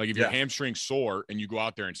 Like if your hamstring's sore and you go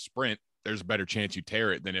out there and sprint, there's a better chance you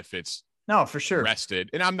tear it than if it's no, for sure. rested.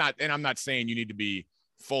 And I'm not saying you need to be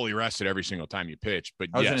fully rested every single time you pitch, but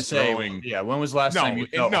I was going to say, when was the last time you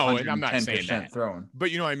felt and I'm not saying that throwing,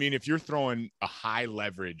 but you know what I mean? If you're throwing a high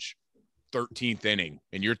leverage 13th inning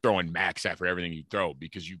and you're throwing max after everything you throw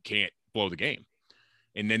because you can't blow the game,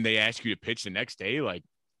 and then they ask you to pitch the next day, like,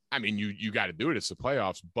 I mean, you got to do it. It's the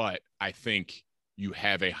playoffs, but I think you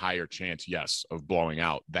have a higher chance, yes, of blowing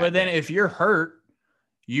out. But then if you're hurt,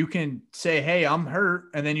 you can say, "Hey, I'm hurt,"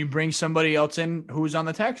 and then you bring somebody else in who's on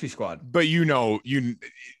the taxi squad. But do you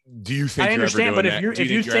think I understand? But if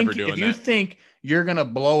you think you're gonna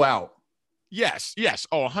blow out, yes,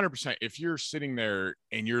 oh, 100%. If you're sitting there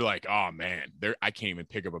and you're like, "Oh man, I can't even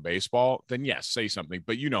pick up a baseball," then yes, say something.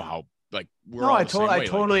 But you know how we're all the same way.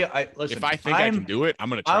 Listen. If I think I can do it, I'm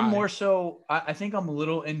gonna try. I'm more so. I think I'm a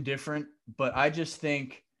little indifferent, but I just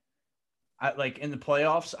think. In the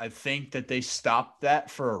playoffs, I think that they stopped that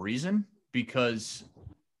for a reason because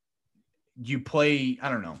you play. I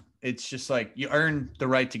don't know. It's just like you earn the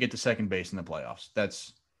right to get to second base in the playoffs.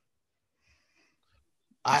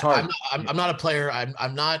 I'm not a player.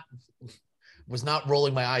 Was not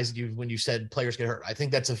rolling my eyes at you when you said players get hurt. I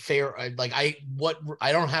think that's a fair. I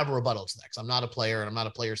don't have a rebuttal to that because I'm not a player and I'm not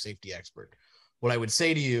a player safety expert. What I would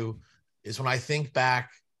say to you is when I think back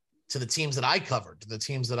to the teams that I covered, to the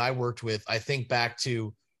teams that I worked with, I think back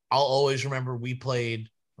to, I'll always remember we played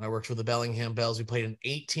when I worked for the Bellingham Bells. We played an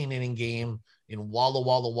 18-inning game in Walla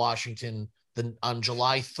Walla, Washington, on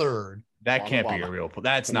July 3rd. That Walla can't be Walla. a real place.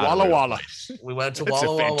 That's not Walla a real Walla. place. We went to That's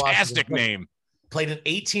Walla a Walla, fantastic Washington. name. Played an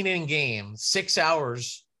 18-inning game, 6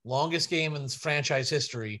 hours, longest game in franchise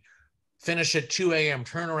history. Finished at 2 a.m.,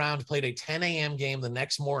 turn around, played a 10 a.m. game the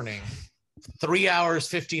next morning, 3 hours,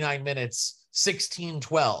 59 minutes,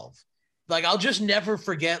 16-12. Like, I'll just never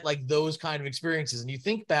forget like those kind of experiences. And you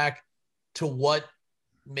think back to what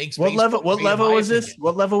makes What level was this?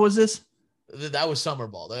 What level was this? That was summer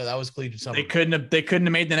ball. That was collegiate summer. They couldn't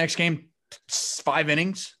have made the next game 5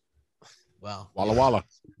 innings. Well, Walla Walla.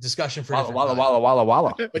 discussion for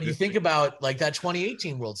Walla. But you think about like that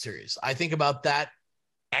 2018 World Series. I think about that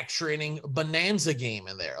extra inning bonanza game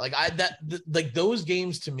in there. Like those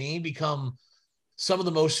games to me become some of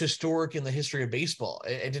the most historic in the history of baseball.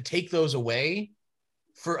 And to take those away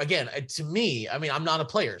to me, I mean, I'm not a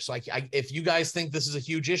player. So if you guys think this is a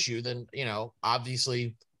huge issue, then,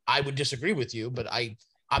 obviously I would disagree with you, but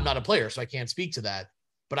I'm not a player, so I can't speak to that.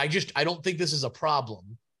 But I don't think this is a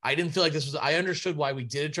problem. I didn't feel like I understood why we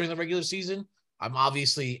did it during the regular season. I'm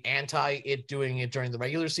obviously anti it doing it during the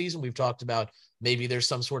regular season. We've talked about maybe there's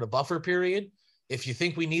some sort of buffer period. If you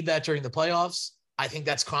think we need that during the playoffs, I think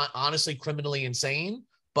that's honestly criminally insane.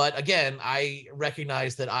 But again, I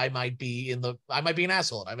recognize that I might be an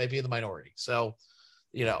asshole. I might be in the minority. So,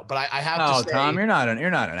 but I have to say, Tom, you're not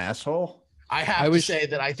an asshole. I have to say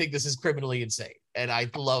that I think this is criminally insane, and I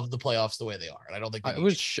love the playoffs the way they are. And I don't think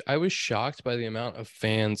I was shocked by the amount of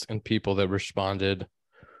fans and people that responded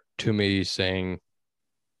to me saying,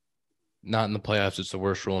 "Not in the playoffs. It's the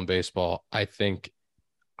worst rule in baseball." I think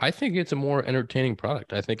it's a more entertaining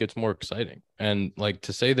product. I think it's more exciting, and like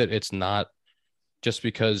to say that it's not just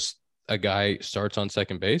because a guy starts on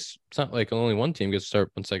second base. It's not like only one team gets to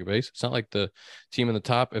start on second base. It's not like the team in the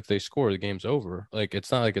top, if they score, the game's over. Like,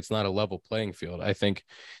 it's not like it's not a level playing field. I think,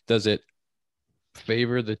 does it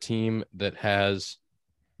favor the team that has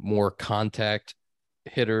more contact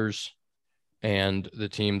hitters and the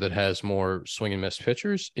team that has more swing and miss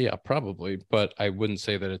pitchers? Yeah, probably. But I wouldn't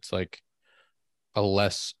say that it's like a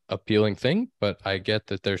less appealing thing. But I get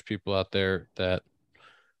that there's people out there that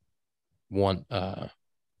want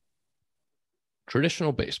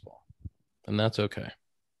traditional baseball, and that's okay.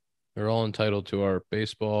 We're all entitled to our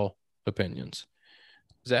baseball opinions.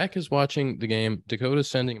 Zach is watching the game. Dakota's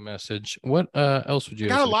sending a message. What else would you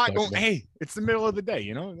got have a lot going? about? Hey, it's the middle of the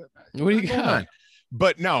day, What do you got?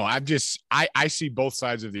 But no, I see both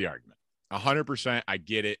sides of the argument. 100%. I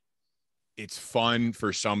get it. It's fun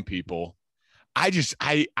for some people.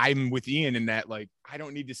 I'm with Ian in that, like, I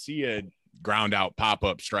don't need to see a ground out, pop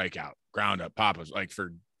up, strikeout, ground up, pop ups, like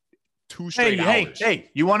for 2 straight hours. Hey,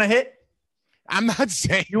 you want to hit? I'm not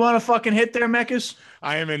saying you want to fucking hit there, Meckus.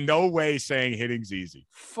 I am in no way saying hitting's easy.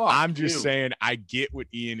 I'm just saying I get what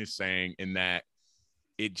Ian is saying in that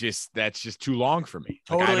that's just too long for me.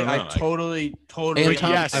 Totally, like, totally. And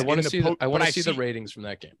Tom, yes, I want to see the the ratings from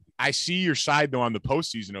that game. I see your side though on the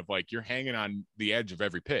postseason of like you're hanging on the edge of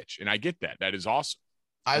every pitch, and I get that. That is awesome.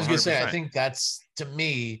 I was gonna say, I think that's, to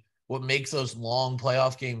me, what makes those long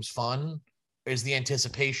playoff games fun is the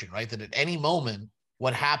anticipation, right? That at any moment,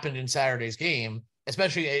 what happened in Saturday's game,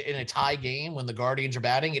 especially in a tie game when the Guardians are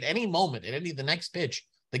batting, at any moment, the next pitch,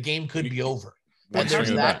 the game could be over.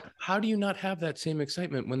 How do you not have that same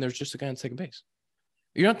excitement when there's just a guy on second base?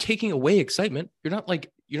 You're not taking away excitement. You're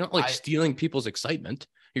not stealing people's excitement.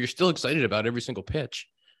 You're still excited about every single pitch.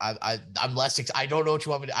 I'm less. I don't know what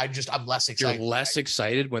you want me to. I'm less excited. You're less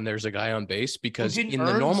excited when there's a guy on base because in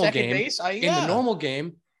the normal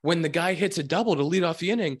game, when the guy hits a double to lead off the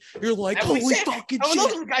inning, you're like, holy fucking shit!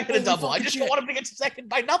 The guy hit a double. I just don't want him to get to second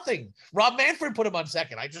by nothing. Rob Manfred put him on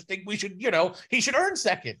second. I just think we should, he should earn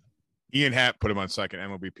second. Ian Happ put him on second.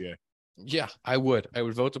 MLBPA. Yeah, I would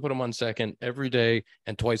vote to put him on second every day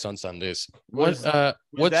and twice on Sundays. Was that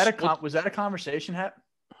a conversation, Happ?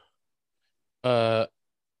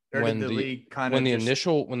 When the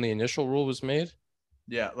initial rule was made?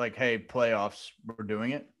 Yeah, like, hey, playoffs, we're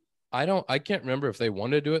doing it. I can't remember if they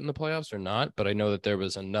wanted to do it in the playoffs or not, but I know that there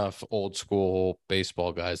was enough old school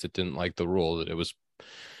baseball guys that didn't like the rule that it was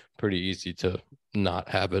pretty easy to not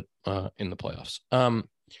have it in the playoffs.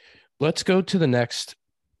 Let's go to the next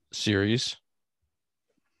series.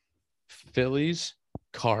 Phillies,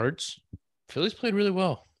 Cards. Phillies played really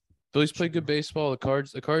well. Phillies played good baseball. The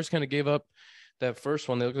Cards kind of gave up that first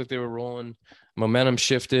one. They looked like they were rolling. Momentum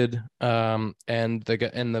shifted, and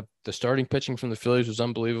the starting pitching from the Phillies was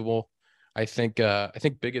unbelievable. I think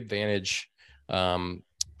big advantage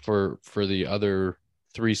for the other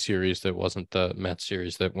 3 series that wasn't the Mets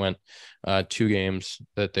series that went 2 games,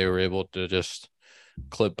 that they were able to just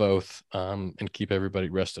clip both and keep everybody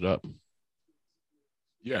rested up.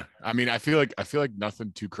 Yeah, I mean, I feel like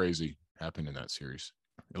nothing too crazy happened in that series.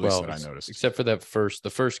 At least that I noticed, except for the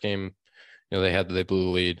first game. They blew the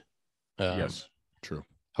lead. Yes, true.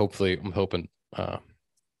 Hopefully, I'm hoping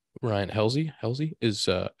Ryan Helsey is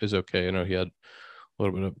okay. I know he had a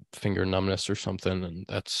little bit of finger numbness or something, and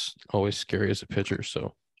that's always scary as a pitcher.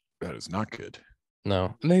 So that is not good.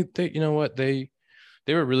 No, and they you know what, they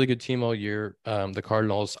were a really good team all year. The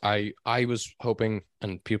Cardinals, I was hoping,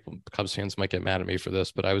 and Cubs fans might get mad at me for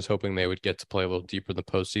this, but I was hoping they would get to play a little deeper in the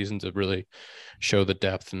postseason to really show the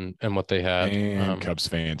depth and what they had. And Cubs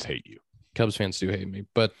fans hate you. Cubs fans do hate me,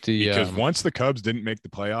 but because once the Cubs didn't make the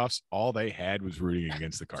playoffs, all they had was rooting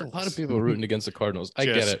against the Cardinals. A lot of people are rooting against the Cardinals. I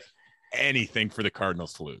get it. Anything for the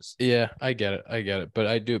Cardinals to lose. Yeah, I get it. But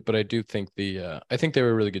I do think I think they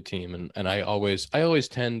were a really good team, and I always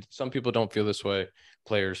tend. Some people don't feel this way,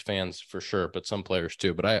 players, fans for sure, but some players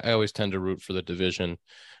too. But I always tend to root for the division.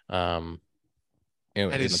 In the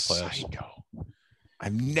playoffs. Psycho.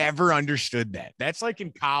 I've never understood that. That's like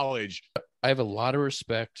in college. I have a lot of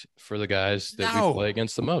respect for the guys that we play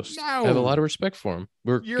against the most. No. I have a lot of respect for them.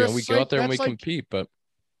 We go out there and we compete, but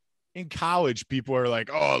in college, people are like,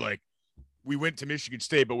 "Oh, like we went to Michigan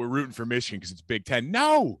State, but we're rooting for Michigan because it's Big Ten."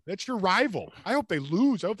 No, that's your rival. I hope they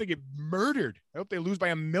lose. I hope they get murdered. I hope they lose by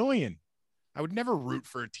 1 million. I would never root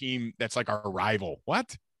for a team that's like our rival.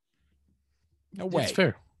 What? No way. That's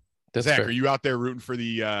fair. That's Zach, fair. are you out there rooting for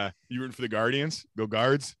the Guardians? Go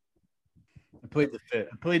Guards. I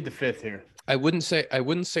played the fifth here. I wouldn't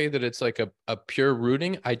say that it's like a pure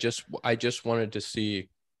rooting. I just wanted to see.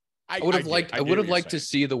 I would have liked to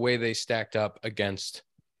see the way they stacked up against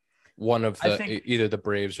one of either the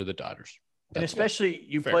Braves or the Dodgers. And especially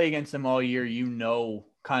you play against them all year,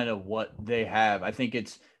 kind of what they have. I think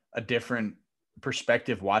it's a different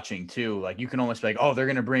perspective watching too. Like you can almost be like, oh, they're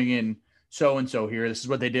going to bring in so-and-so here. This is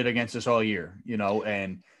what they did against us all year,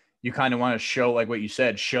 and you kind of want to show, like what you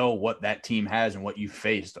said, show what that team has and what you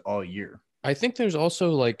faced all year. I think there's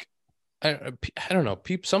also like, I don't know.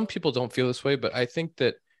 Some people don't feel this way, but I think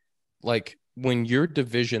that like when your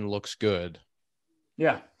division looks good.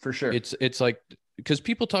 Yeah, for sure. It's like, because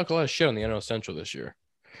people talk a lot of shit on the NL Central this year,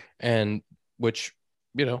 and which,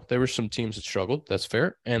 there were some teams that struggled. That's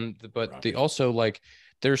fair. But they also like,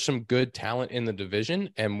 there's some good talent in the division.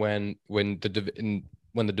 And when the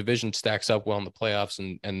division stacks up well in the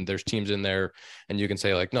playoffs and there's teams in there and you can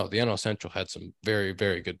say like, no, the NL Central had some very,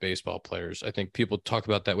 very good baseball players. I think people talk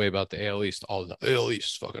about that way about the AL East. All the AL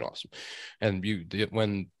East is fucking awesome. And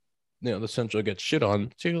when the Central gets shit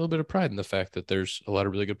on, take a little bit of pride in the fact that there's a lot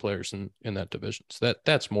of really good players in that division. So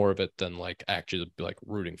that's more of it than like actually like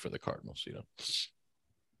rooting for the Cardinals,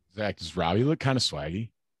 Zach, does Robbie look kind of swaggy?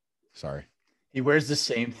 Sorry. He wears the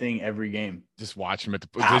same thing every game. Just watch him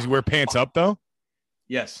does he wear pants up though?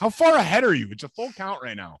 Yes. How far ahead are you? It's a full count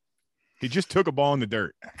right now. He just took a ball in the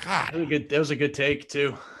dirt. God. That was a good take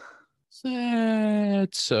too.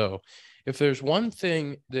 So if there's one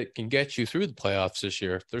thing that can get you through the playoffs this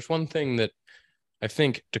year, if there's one thing that I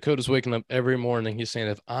think Dakota's waking up every morning, he's saying,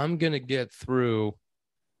 if I'm going to get through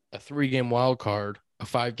a 3-game wild card, a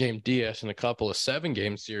 5-game DS, and a couple of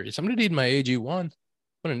 7-game series, I'm going to need my AG1.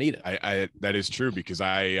 I'm going to need it. That is true because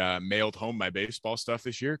I mailed home my baseball stuff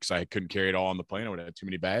this year because I couldn't carry it all on the plane. I would have had too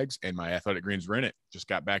many bags, and my Athletic Greens were in it. Just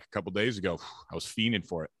got back a couple days ago. I was fiending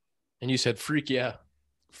for it. And you said, freak yeah.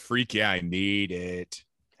 Freak yeah, I need it.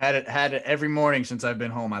 Had it every morning since I've been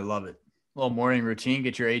home. I love it. A little morning routine.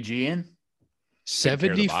 Get your AG in.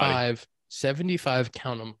 75,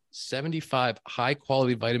 count them, 75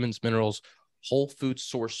 high-quality vitamins, minerals, whole food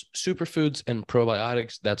source superfoods and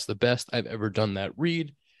probiotics. That's the best I've ever done that.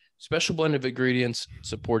 Read. Special blend of ingredients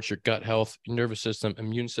supports your gut health, your nervous system,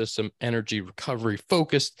 immune system, energy, recovery,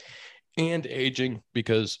 focus, and aging.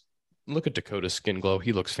 Because look at Dakota's skin glow.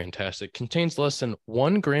 He looks fantastic. Contains less than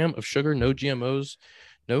 1 gram of sugar, no GMOs,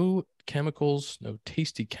 no chemicals, no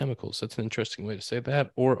tasty chemicals. That's an interesting way to say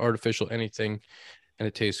that, or artificial anything. And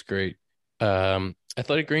it tastes great.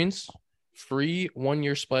 Athletic Greens. Free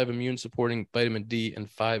 1-year supply of immune supporting vitamin D and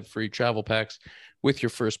 5 free travel packs with your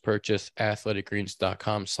first purchase.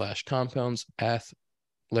 athleticgreens.com/compounds.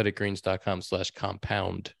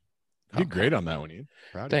 athleticgreens.com/compound. You did great on that one, Ian.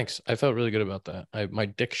 Thanks. I felt really good about that. My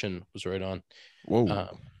diction was right on.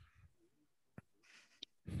 Whoa.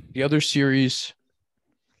 The other series.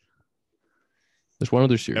 There's one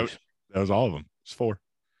other series. That was all of them. It's 4.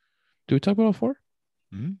 Did we talk about all 4?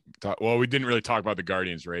 Mm-hmm. Well, we didn't really talk about the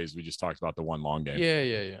Guardians Rays. We just talked about the one long game.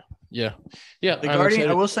 Yeah. The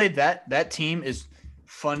Guardians. I will say that team is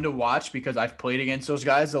fun to watch because I've played against those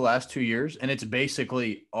guys the last 2 years, and it's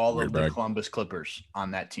basically all Weird of the brag. Columbus Clippers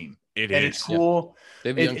on that team. It And is. it's cool. They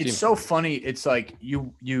have a young It's team. so funny. It's like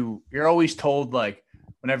you're always told, like,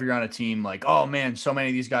 whenever you're on a team, like, oh man, so many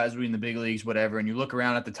of these guys will be in the big leagues, whatever. And you look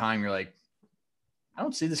around at the time, you're like, I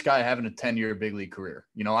don't see this guy having a 10-year big league career.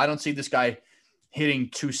 You know, I don't see this guy hitting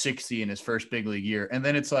 260 in his first big league year. And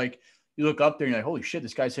then it's like, you look up there and you're like, holy shit,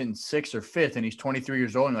 this guy's hitting 6th or 5th and he's 23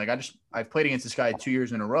 years old. And like, I've played against this guy 2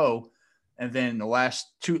 years in a row. And then the last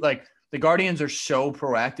two, like, the Guardians are so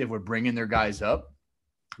proactive with bringing their guys up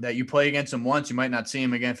that you play against them once, you might not see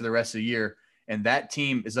them again for the rest of the year. And that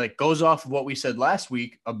team is like, goes off of what we said last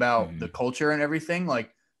week about the culture and everything.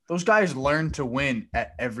 Like, those guys learn to win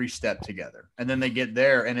at every step together. And then they get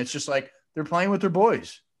there and it's just like, they're playing with their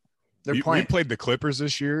boys. We played the Clippers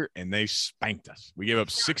this year and they spanked us. We gave up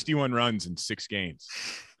 61 runs in 6 games.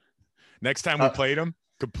 Next time we played them,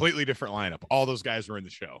 completely different lineup. All those guys were in the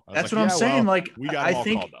show. That's what I'm saying. Like, we got I all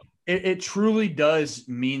think called up. It truly does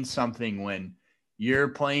mean something when you're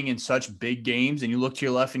playing in such big games and you look to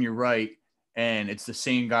your left and your right, and it's the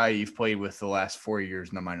same guy you've played with the last 4 years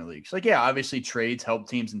in the minor leagues. Like, yeah, obviously trades help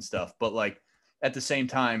teams and stuff, but like at the same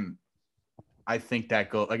time, I think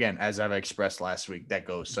that goes, again, as I've expressed last week, that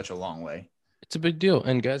goes such a long way. It's a big deal.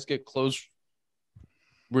 And guys get close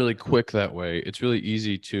really quick that way. It's really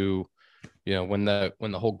easy to, you know, when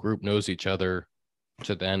the whole group knows each other,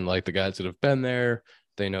 to then, like, the guys that have been there,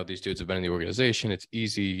 they know these dudes have been in the organization. It's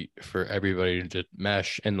easy for everybody to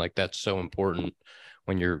mesh. And like, that's so important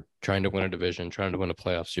when you're trying to win a division, trying to win a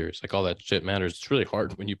playoff series. Like, all that shit matters. It's really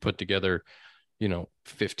hard when you put together, you know,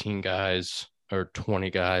 15 guys or 20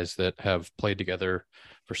 guys that have played together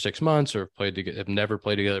for 6 months or have never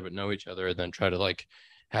played together but know each other, and then try to like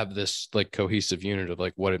have this like cohesive unit of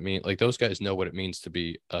like what it means. Like, those guys know what it means to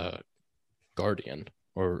be a Guardian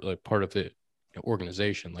or like part of the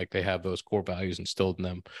organization. Like, they have those core values instilled in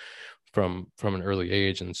them from an early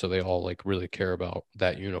age, and so they all like really care about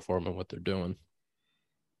that uniform and what they're doing.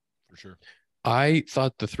 For sure. I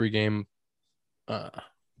thought the 3-game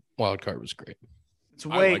wild card was great. It's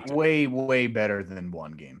way better than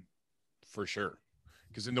 1 game. For sure.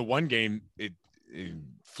 Because in the 1 game, it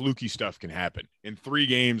fluky stuff can happen. In 3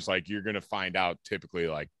 games, like, you're going to find out typically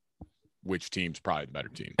like which team's probably the better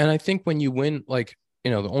team. And I think when you win, like, you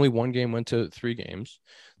know, the only 1 game went to 3 games.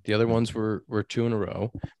 The other ones were 2 in a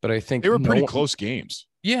row. But I think they were pretty close games.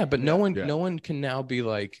 Yeah, but no one can now be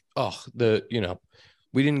like, oh,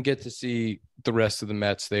 we didn't get to see the rest of the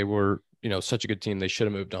Mets. They were, you know, such a good team. They should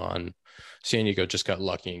have moved on. San Diego just got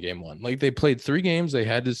lucky in game 1. Like, they played 3 games. They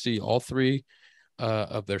had to see all 3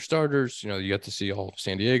 of their starters. You know, you got to see all of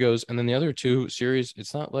San Diego's. And then the other 2 series,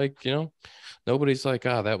 it's not like, you know, nobody's like,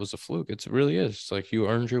 that was a fluke. It really is. It's like you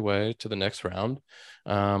earned your way to the next round.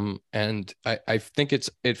 And I think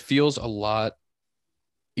it feels a lot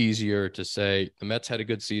easier to say the Mets had a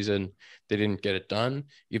good season. They didn't get it done,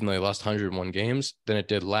 even though they lost 101 games, than it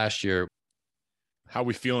did last year. How are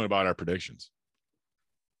we feeling about our predictions?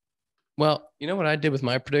 Well, you know what I did with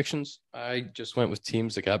my predictions? I just went with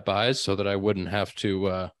teams that got buys so that I wouldn't have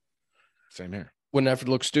to same here. Wouldn't have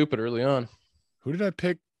to look stupid early on. Who did I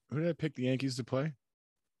pick the Yankees to play?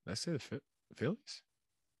 Did I say the Phillies?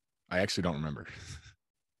 I actually don't remember.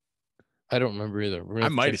 I don't remember either. I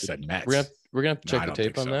might have said Mets. We're gonna have to check the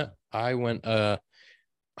tape on that. I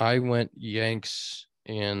went Yanks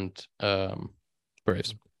and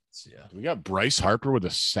Braves. Yeah. We got Bryce Harper with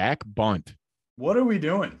a sack bunt. What are we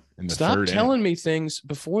doing? Stop telling me things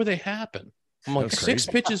before they happen. I'm like 6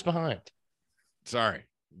 pitches behind. Sorry.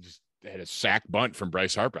 Just had a sack bunt from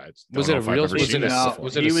Bryce Harper. Was it a sack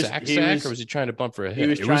or was he trying to bunt for a hit? He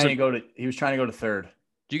was trying to go to third.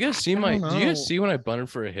 Do you guys see when I bunted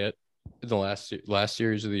for a hit in the last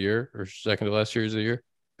series of the year or second to last series of the year?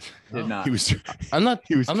 Did not.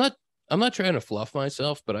 I'm not trying to fluff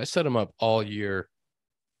myself, but I set him up all year.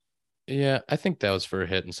 Yeah, I think that was for a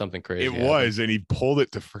hit and something crazy. It was, and he pulled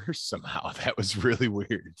it to first somehow. That was really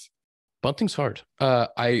weird. Bunting's hard.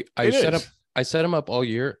 I set him up all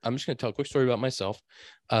year. I'm just going to tell a quick story about myself.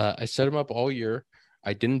 I set him up all year.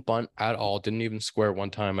 I didn't bunt at all. Didn't even square 1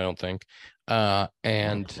 time, I don't think.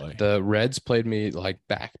 And the Reds played me like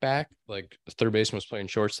back, like the third baseman was playing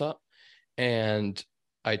shortstop. And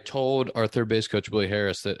I told our third base coach, Willie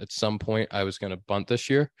Harris, that at some point I was going to bunt this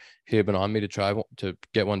year. He had been on me to try to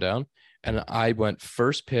get one down. And I went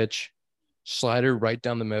first pitch, slider right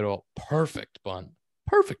down the middle. Perfect bunt.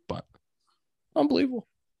 Unbelievable.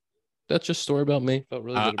 That's just a story about me. Felt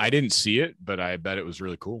really good. I didn't see it, but I bet it was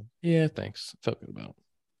really cool. Yeah, thanks. Felt good about it.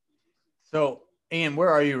 So, Ian, where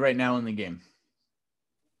are you right now in the game?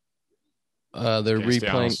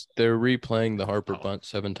 Castellanos. They're replaying the Harper bunt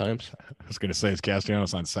 7 times. I was gonna say, is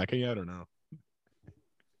Castellanos on second yet or no?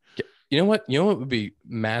 You know what? You know what would be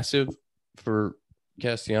massive for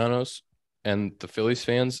Castellanos and the Phillies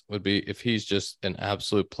fans would be if he's just an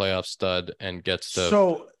absolute playoff stud and gets to.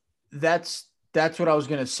 So that's what I was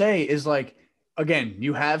gonna say. Is like, again,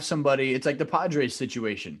 you have somebody. It's like the Padres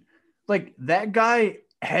situation. Like, that guy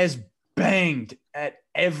has banged at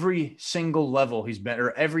every single level he's been,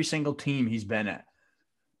 or every single team he's been at.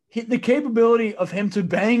 The capability of him to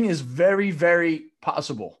bang is very, very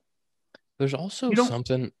possible. There's also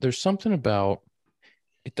something about,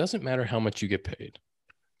 it doesn't matter how much you get paid.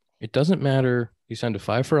 It doesn't matter. He signed a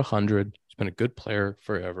 5 for $100. He's been a good player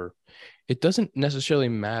forever. It doesn't necessarily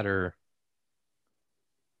matter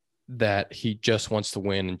that he just wants to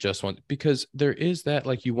win and because there is that,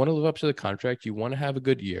 like, you want to live up to the contract. You want to have a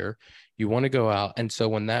good year. You want to go out. And so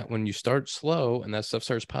when you start slow and that stuff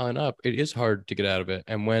starts piling up, it is hard to get out of it.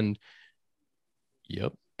 And when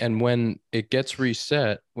it gets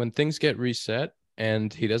reset, when things get reset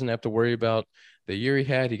and he doesn't have to worry about the year he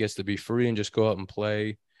had, he gets to be free and just go out and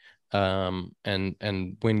play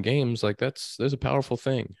and win games. Like, there's a powerful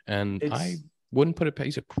thing. And I wouldn't put it past.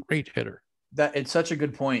 He's a great hitter. That it's such a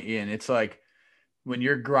good point, Ian. It's like when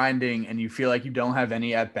you're grinding and you feel like you don't have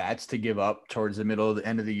any at bats to give up towards the middle of the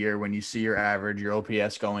end of the year, when you see your average, your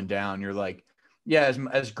OPS going down, you're like, yeah,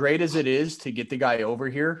 as great as it is to get the guy over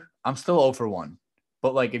here, I'm still 0 for 1.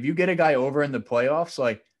 But like, if you get a guy over in the playoffs,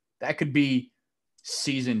 like, that could be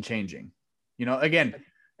season changing. You know, again,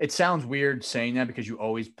 it sounds weird saying that because you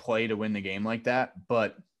always play to win the game like that,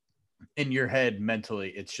 but in your head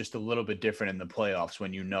mentally, it's just a little bit different in the playoffs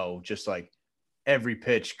when you know, just like, every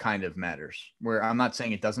pitch kind of matters. Where I'm not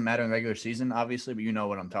saying it doesn't matter in the regular season, obviously, but you know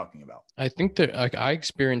what I'm talking about. I think that, like, I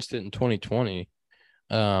experienced it in 2020,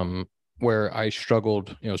 where I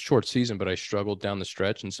struggled, short season, but I struggled down the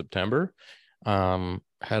stretch in September.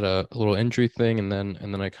 Had a little injury thing, and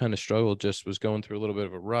then I kind of struggled, just was going through a little bit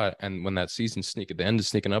of a rut. And when that season at the end is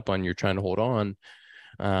sneaking up on you, you're trying to hold on,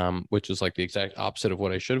 which is like the exact opposite of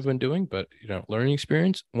what I should have been doing. But, learning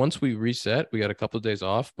experience. Once we reset, we got a couple of days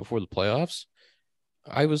off before the playoffs.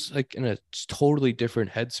 I was like in a totally different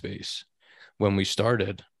headspace when we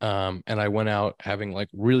started. And I went out having like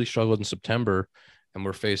really struggled in September, and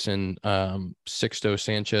we're facing Sixto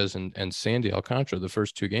Sanchez and Sandy Alcantara the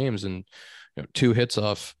first 2 games, and 2 hits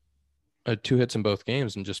in both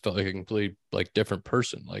games, and just felt like a completely like different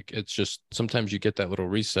person. Like, it's just, sometimes you get that little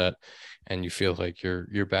reset and you feel like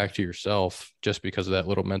you're back to yourself just because of that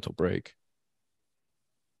little mental break.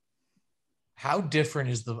 How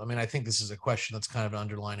different is I think this is a question that's kind of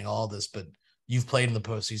underlining all this, but you've played in the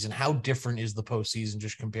postseason. How different is the postseason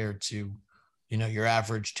just compared to, your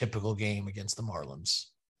average typical game against the Marlins?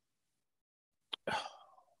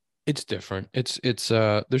 It's different. It's there's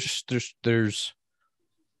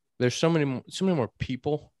so many more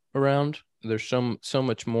people around. There's so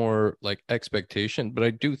much more like expectation, but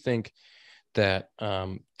I do think that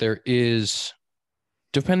there is,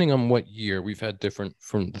 depending on what year, we've had different,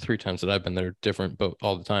 from the 3 times that I've been there, different both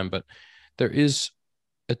all the time, but there is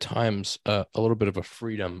at times a little bit of a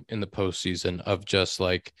freedom in the postseason of just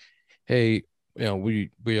like, hey,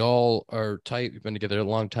 we all are tight. We've been together a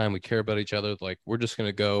long time. We care about each other. Like, we're just going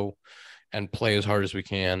to go and play as hard as we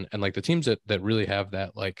can. And like the teams that really have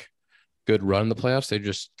that like good run in the playoffs, they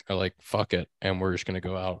just are like, fuck it, and we're just going to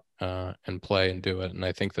go out and play and do it. And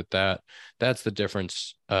I think that's the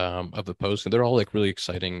difference of the post. And they're all like really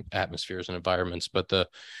exciting atmospheres and environments, but the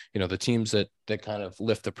teams that kind of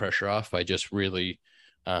lift the pressure off by just really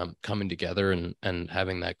coming together and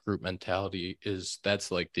having that group mentality,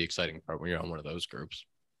 that's like the exciting part when you're on one of those groups.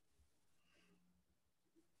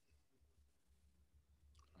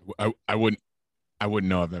 I wouldn't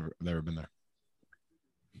know. I've never been there.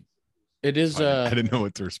 It is. I didn't know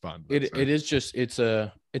what to respond. It is just, it's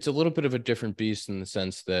a little bit of a different beast in the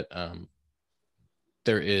sense that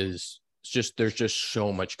there's just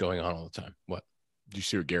so much going on all the time. What? Did you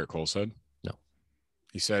see what Garrett Cole said? No.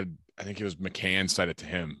 He said, I think it was McCann said it to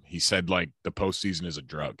him. He said, like, the postseason is a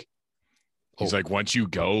drug. He's like, once you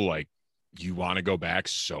go, like, you want to go back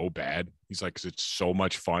so bad. He's like, 'cause it's so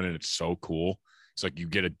much fun and it's so cool. It's like you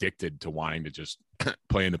get addicted to wanting to just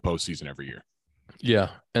play in the postseason every year. Yeah.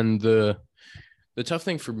 And the tough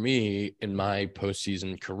thing for me in my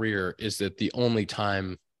postseason career is that the only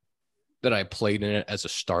time that I played in it as a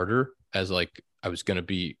starter, as like I was going to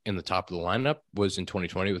be in the top of the lineup, was in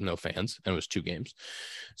 2020 with no fans, and it was 2 games.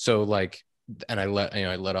 So like, and I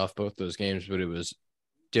let off both those games, but it was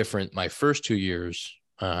different. My first 2 years,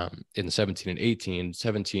 in 17 and 18.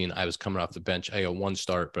 17, I was coming off the bench. I got one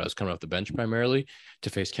start, but I was coming off the bench primarily to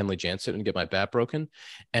face Kenley Jansen and get my bat broken.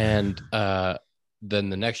 And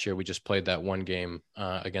then the next year, we just played that one game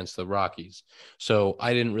against the Rockies. So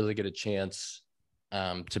I didn't really get a chance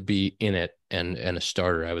to be in it and a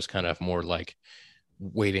starter. I was kind of more like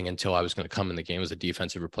waiting until I was going to come in the game as a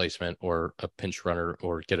defensive replacement or a pinch runner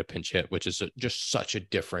or get a pinch hit, which is just such a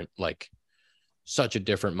different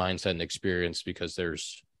mindset and experience, because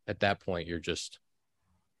there's, at that point, you're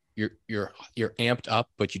amped up,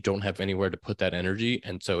 but you don't have anywhere to put that energy.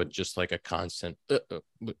 And so it's just like a constant,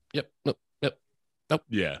 yep, nope.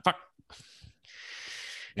 Yeah. Fuck.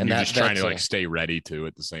 And you're just trying to like stay ready to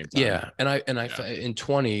at the same time. Yeah. And I in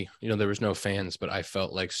 20, there was no fans, but I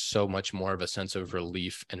felt like so much more of a sense of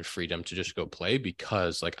relief and freedom to just go play,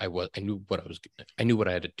 because like I knew what I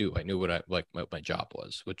had to do. I knew what my job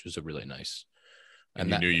was, which was a really nice. And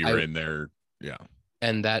you knew you were in there. Yeah.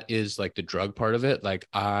 And that is like the drug part of it. Like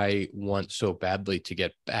I want so badly to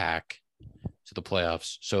get back to the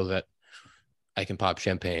playoffs so that I can pop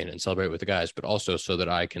champagne and celebrate with the guys, but also so that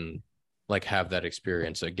I can like have that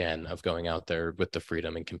experience again of going out there with the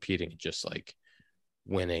freedom and competing, just like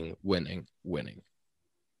winning.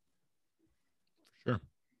 Sure.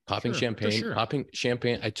 Popping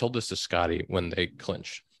champagne. I told this to Scotty when they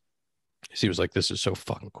clinched. He was like, "This is so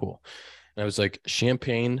fucking cool." And I was like,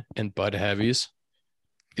 champagne and Bud Heavies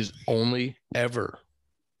is only ever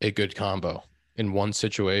a good combo in one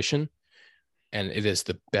situation. And it is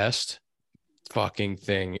the best fucking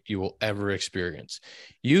thing you will ever experience.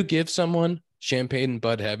 You give someone champagne and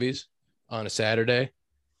Bud Heavies on a Saturday,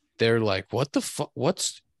 they're like, what the fuck?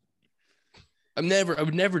 I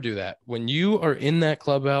would never do that. When you are in that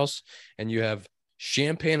clubhouse and you have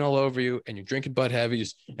champagne all over you and you're drinking Bud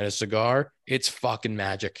Heavies and a cigar, it's fucking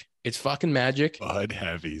magic. It's fucking magic. Bud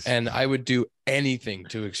Heavies. And I would do anything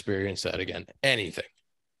to experience that again. Anything.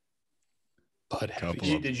 Bud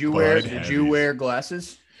Heavies. Did you wear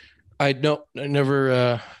glasses? I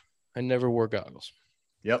never wore goggles.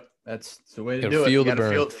 Yep, that's the way to do it. You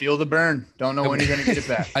gotta feel the burn. Don't know when you're gonna get it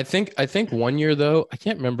back. I think 1 year though, I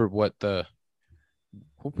can't remember what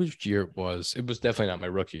which year it was. It was definitely not my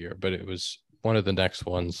rookie year, but it was one of the next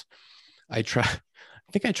ones. I tried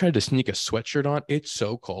to sneak a sweatshirt on. It's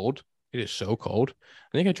so cold. It is so cold.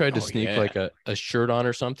 I think I tried to sneak like a shirt on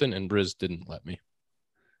or something, and Riz didn't let me.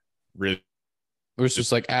 Riz, it was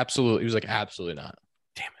just like absolutely. He was like, absolutely not.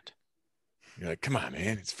 Damn it. You're like, come on,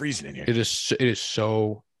 man. It's freezing in here. It is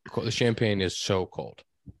so cold. The champagne is so cold.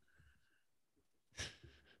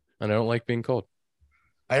 And I don't like being cold.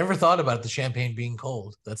 I never thought about the champagne being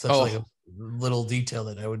cold. That's such like a little detail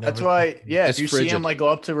that I would never. That's why, if you see him like go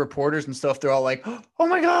up to reporters and stuff, they're all like, "Oh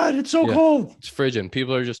my god, it's so cold." It's frigid.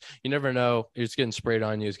 People are just, you never know. It's getting sprayed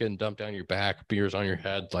on you. It's getting dumped down your back. Beers on your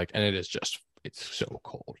head, and it is just, it's so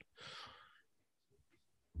cold.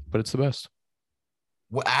 But it's the best.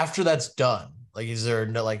 Well, after that's done, like, is there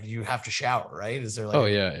no you have to shower, right? Is there like? Oh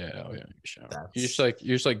yeah. You shower. You're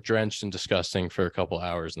just like drenched and disgusting for a couple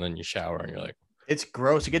hours, and then you shower, and you're like. It's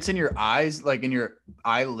gross. It gets in your eyes, like in your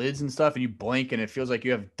eyelids and stuff, and you blink, and it feels like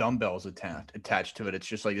you have dumbbells attached to it. It's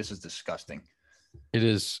just like, this is disgusting. It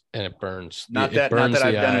is, and it burns. Not that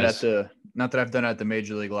I've done it at the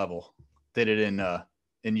major league level. Did it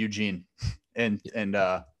in Eugene and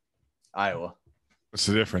Iowa. What's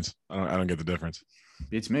the difference? I don't get the difference.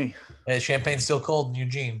 Beats me. Hey, champagne's still cold in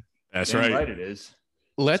Eugene. That's Damn right. Right, it is.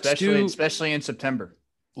 Especially in September.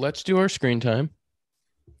 Let's do our screen time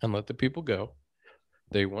and let the people go.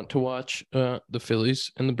 They want to watch the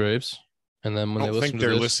Phillies and the Braves, and then when I they don't listen think to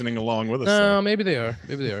they're this, listening along with us. No, maybe they are.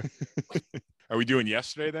 Are we doing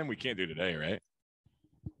yesterday then? We can't do today, right?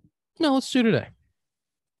 No, let's do today.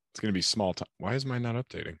 It's gonna be small time. Why is mine not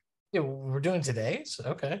updating? Yeah, we're doing today. So,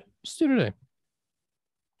 okay, let's do today.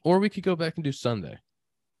 Or we could go back and do Sunday.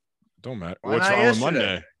 Don't matter. Why What's not wrong yesterday? on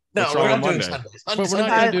Monday? no, What's we're wrong not on doing Monday? Sundays. But we're not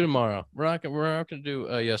going to do tomorrow. We're not going to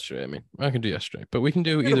do yesterday. We're not going to do yesterday, but we can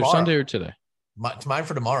do either tomorrow. Sunday or today. Mine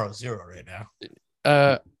for tomorrow is 0 right now.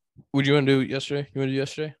 Would you want to do yesterday? You want to do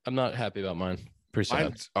yesterday? I'm not happy about mine. Pretty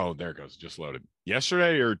sad. Oh, there it goes. Just loaded.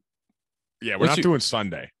 Yesterday or we're not doing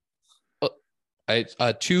Sunday.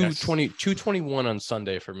 221 on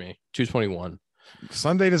Sunday for me. 221.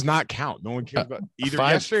 Sunday does not count. No one cares about either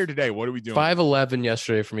yesterday or today. What are we doing? 511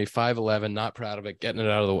 yesterday for me. 511. Not proud of it. Getting it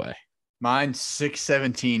out of the way. Mine's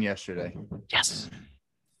 6:17 yesterday. Yes.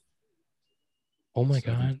 Oh my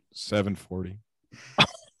God. 7:40.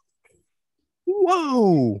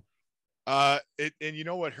 Whoa. And you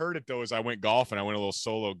know what hurt it though is I went golf and I went a little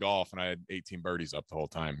solo golf and I had 18 birdies up the whole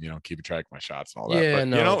time. Keeping track of my shots and all that. Yeah, but,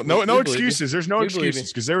 no, no we excuses. There's no We believe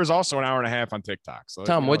excuses because there was also an hour and a half on TikTok. So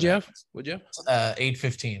Tom, what'd you have? happens. What'd you have?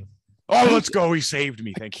 8:15. Oh, let's go! He saved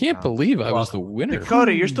me. I Thank you. can't Tom. believe I was the winner.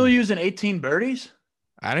 Dakota, you're still using 18 birdies?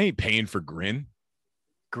 I ain't paying for Grin.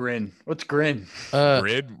 Grin. What's Grin?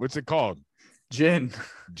 Grid. What's it called? Gin.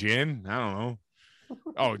 Gin? I don't know.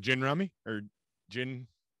 Oh, gin rummy or gin.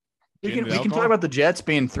 We can talk about the Jets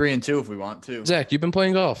being 3-2 if we want to. Zach, you've been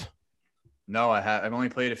playing golf. No, I have. I've only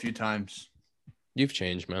played a few times. You've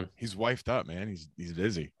changed, man. He's wifed up, man. He's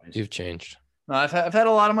busy. You've changed. No, I've had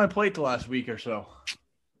a lot on my plate the last week or so.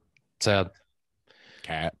 Sad.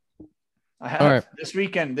 Cat. I have All right. this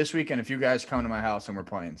weekend. If you guys come to my house and we're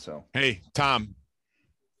playing, so Hey, Tom.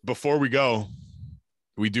 Before we go,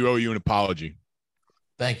 we do owe you an apology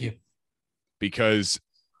Thank you. because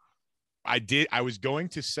I was going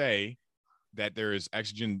to say that there is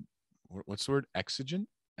exigent. What's the word? Exigent?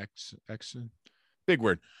 Big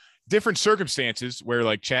word. Different circumstances where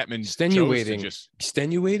like Chapman Extenuating. chose to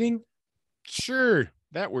Extenuating? Sure.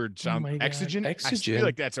 That word sounds my God. exigent. I Exigent. feel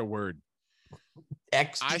like that's a word. I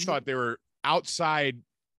thought there were outside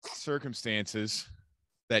circumstances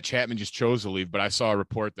that Chapman just chose to leave, but I saw a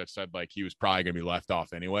report that said like he was probably going to be left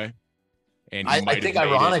off anyway. And he I might think have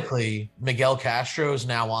made it. ironically, Miguel Castro is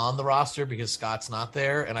now on the roster because Scott's not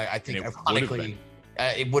there, and I think And it ironically,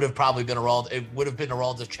 it would have probably been It would have been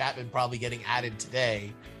Aroldis Chapman probably getting added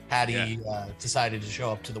today had he decided to show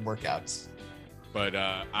up to the workouts. But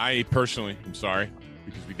I personally, I'm sorry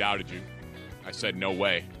because we doubted you. I said no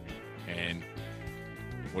way, and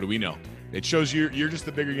what do we know? It shows you're just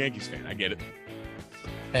the bigger Yankees fan. I get it.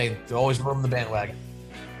 Hey, there's always room in the bandwagon.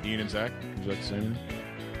 Ian and Zach, would you like to say anything?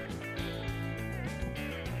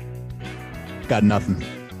 got nothing.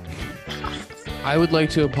 I would like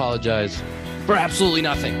to apologize for absolutely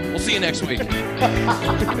nothing. We'll see you next week.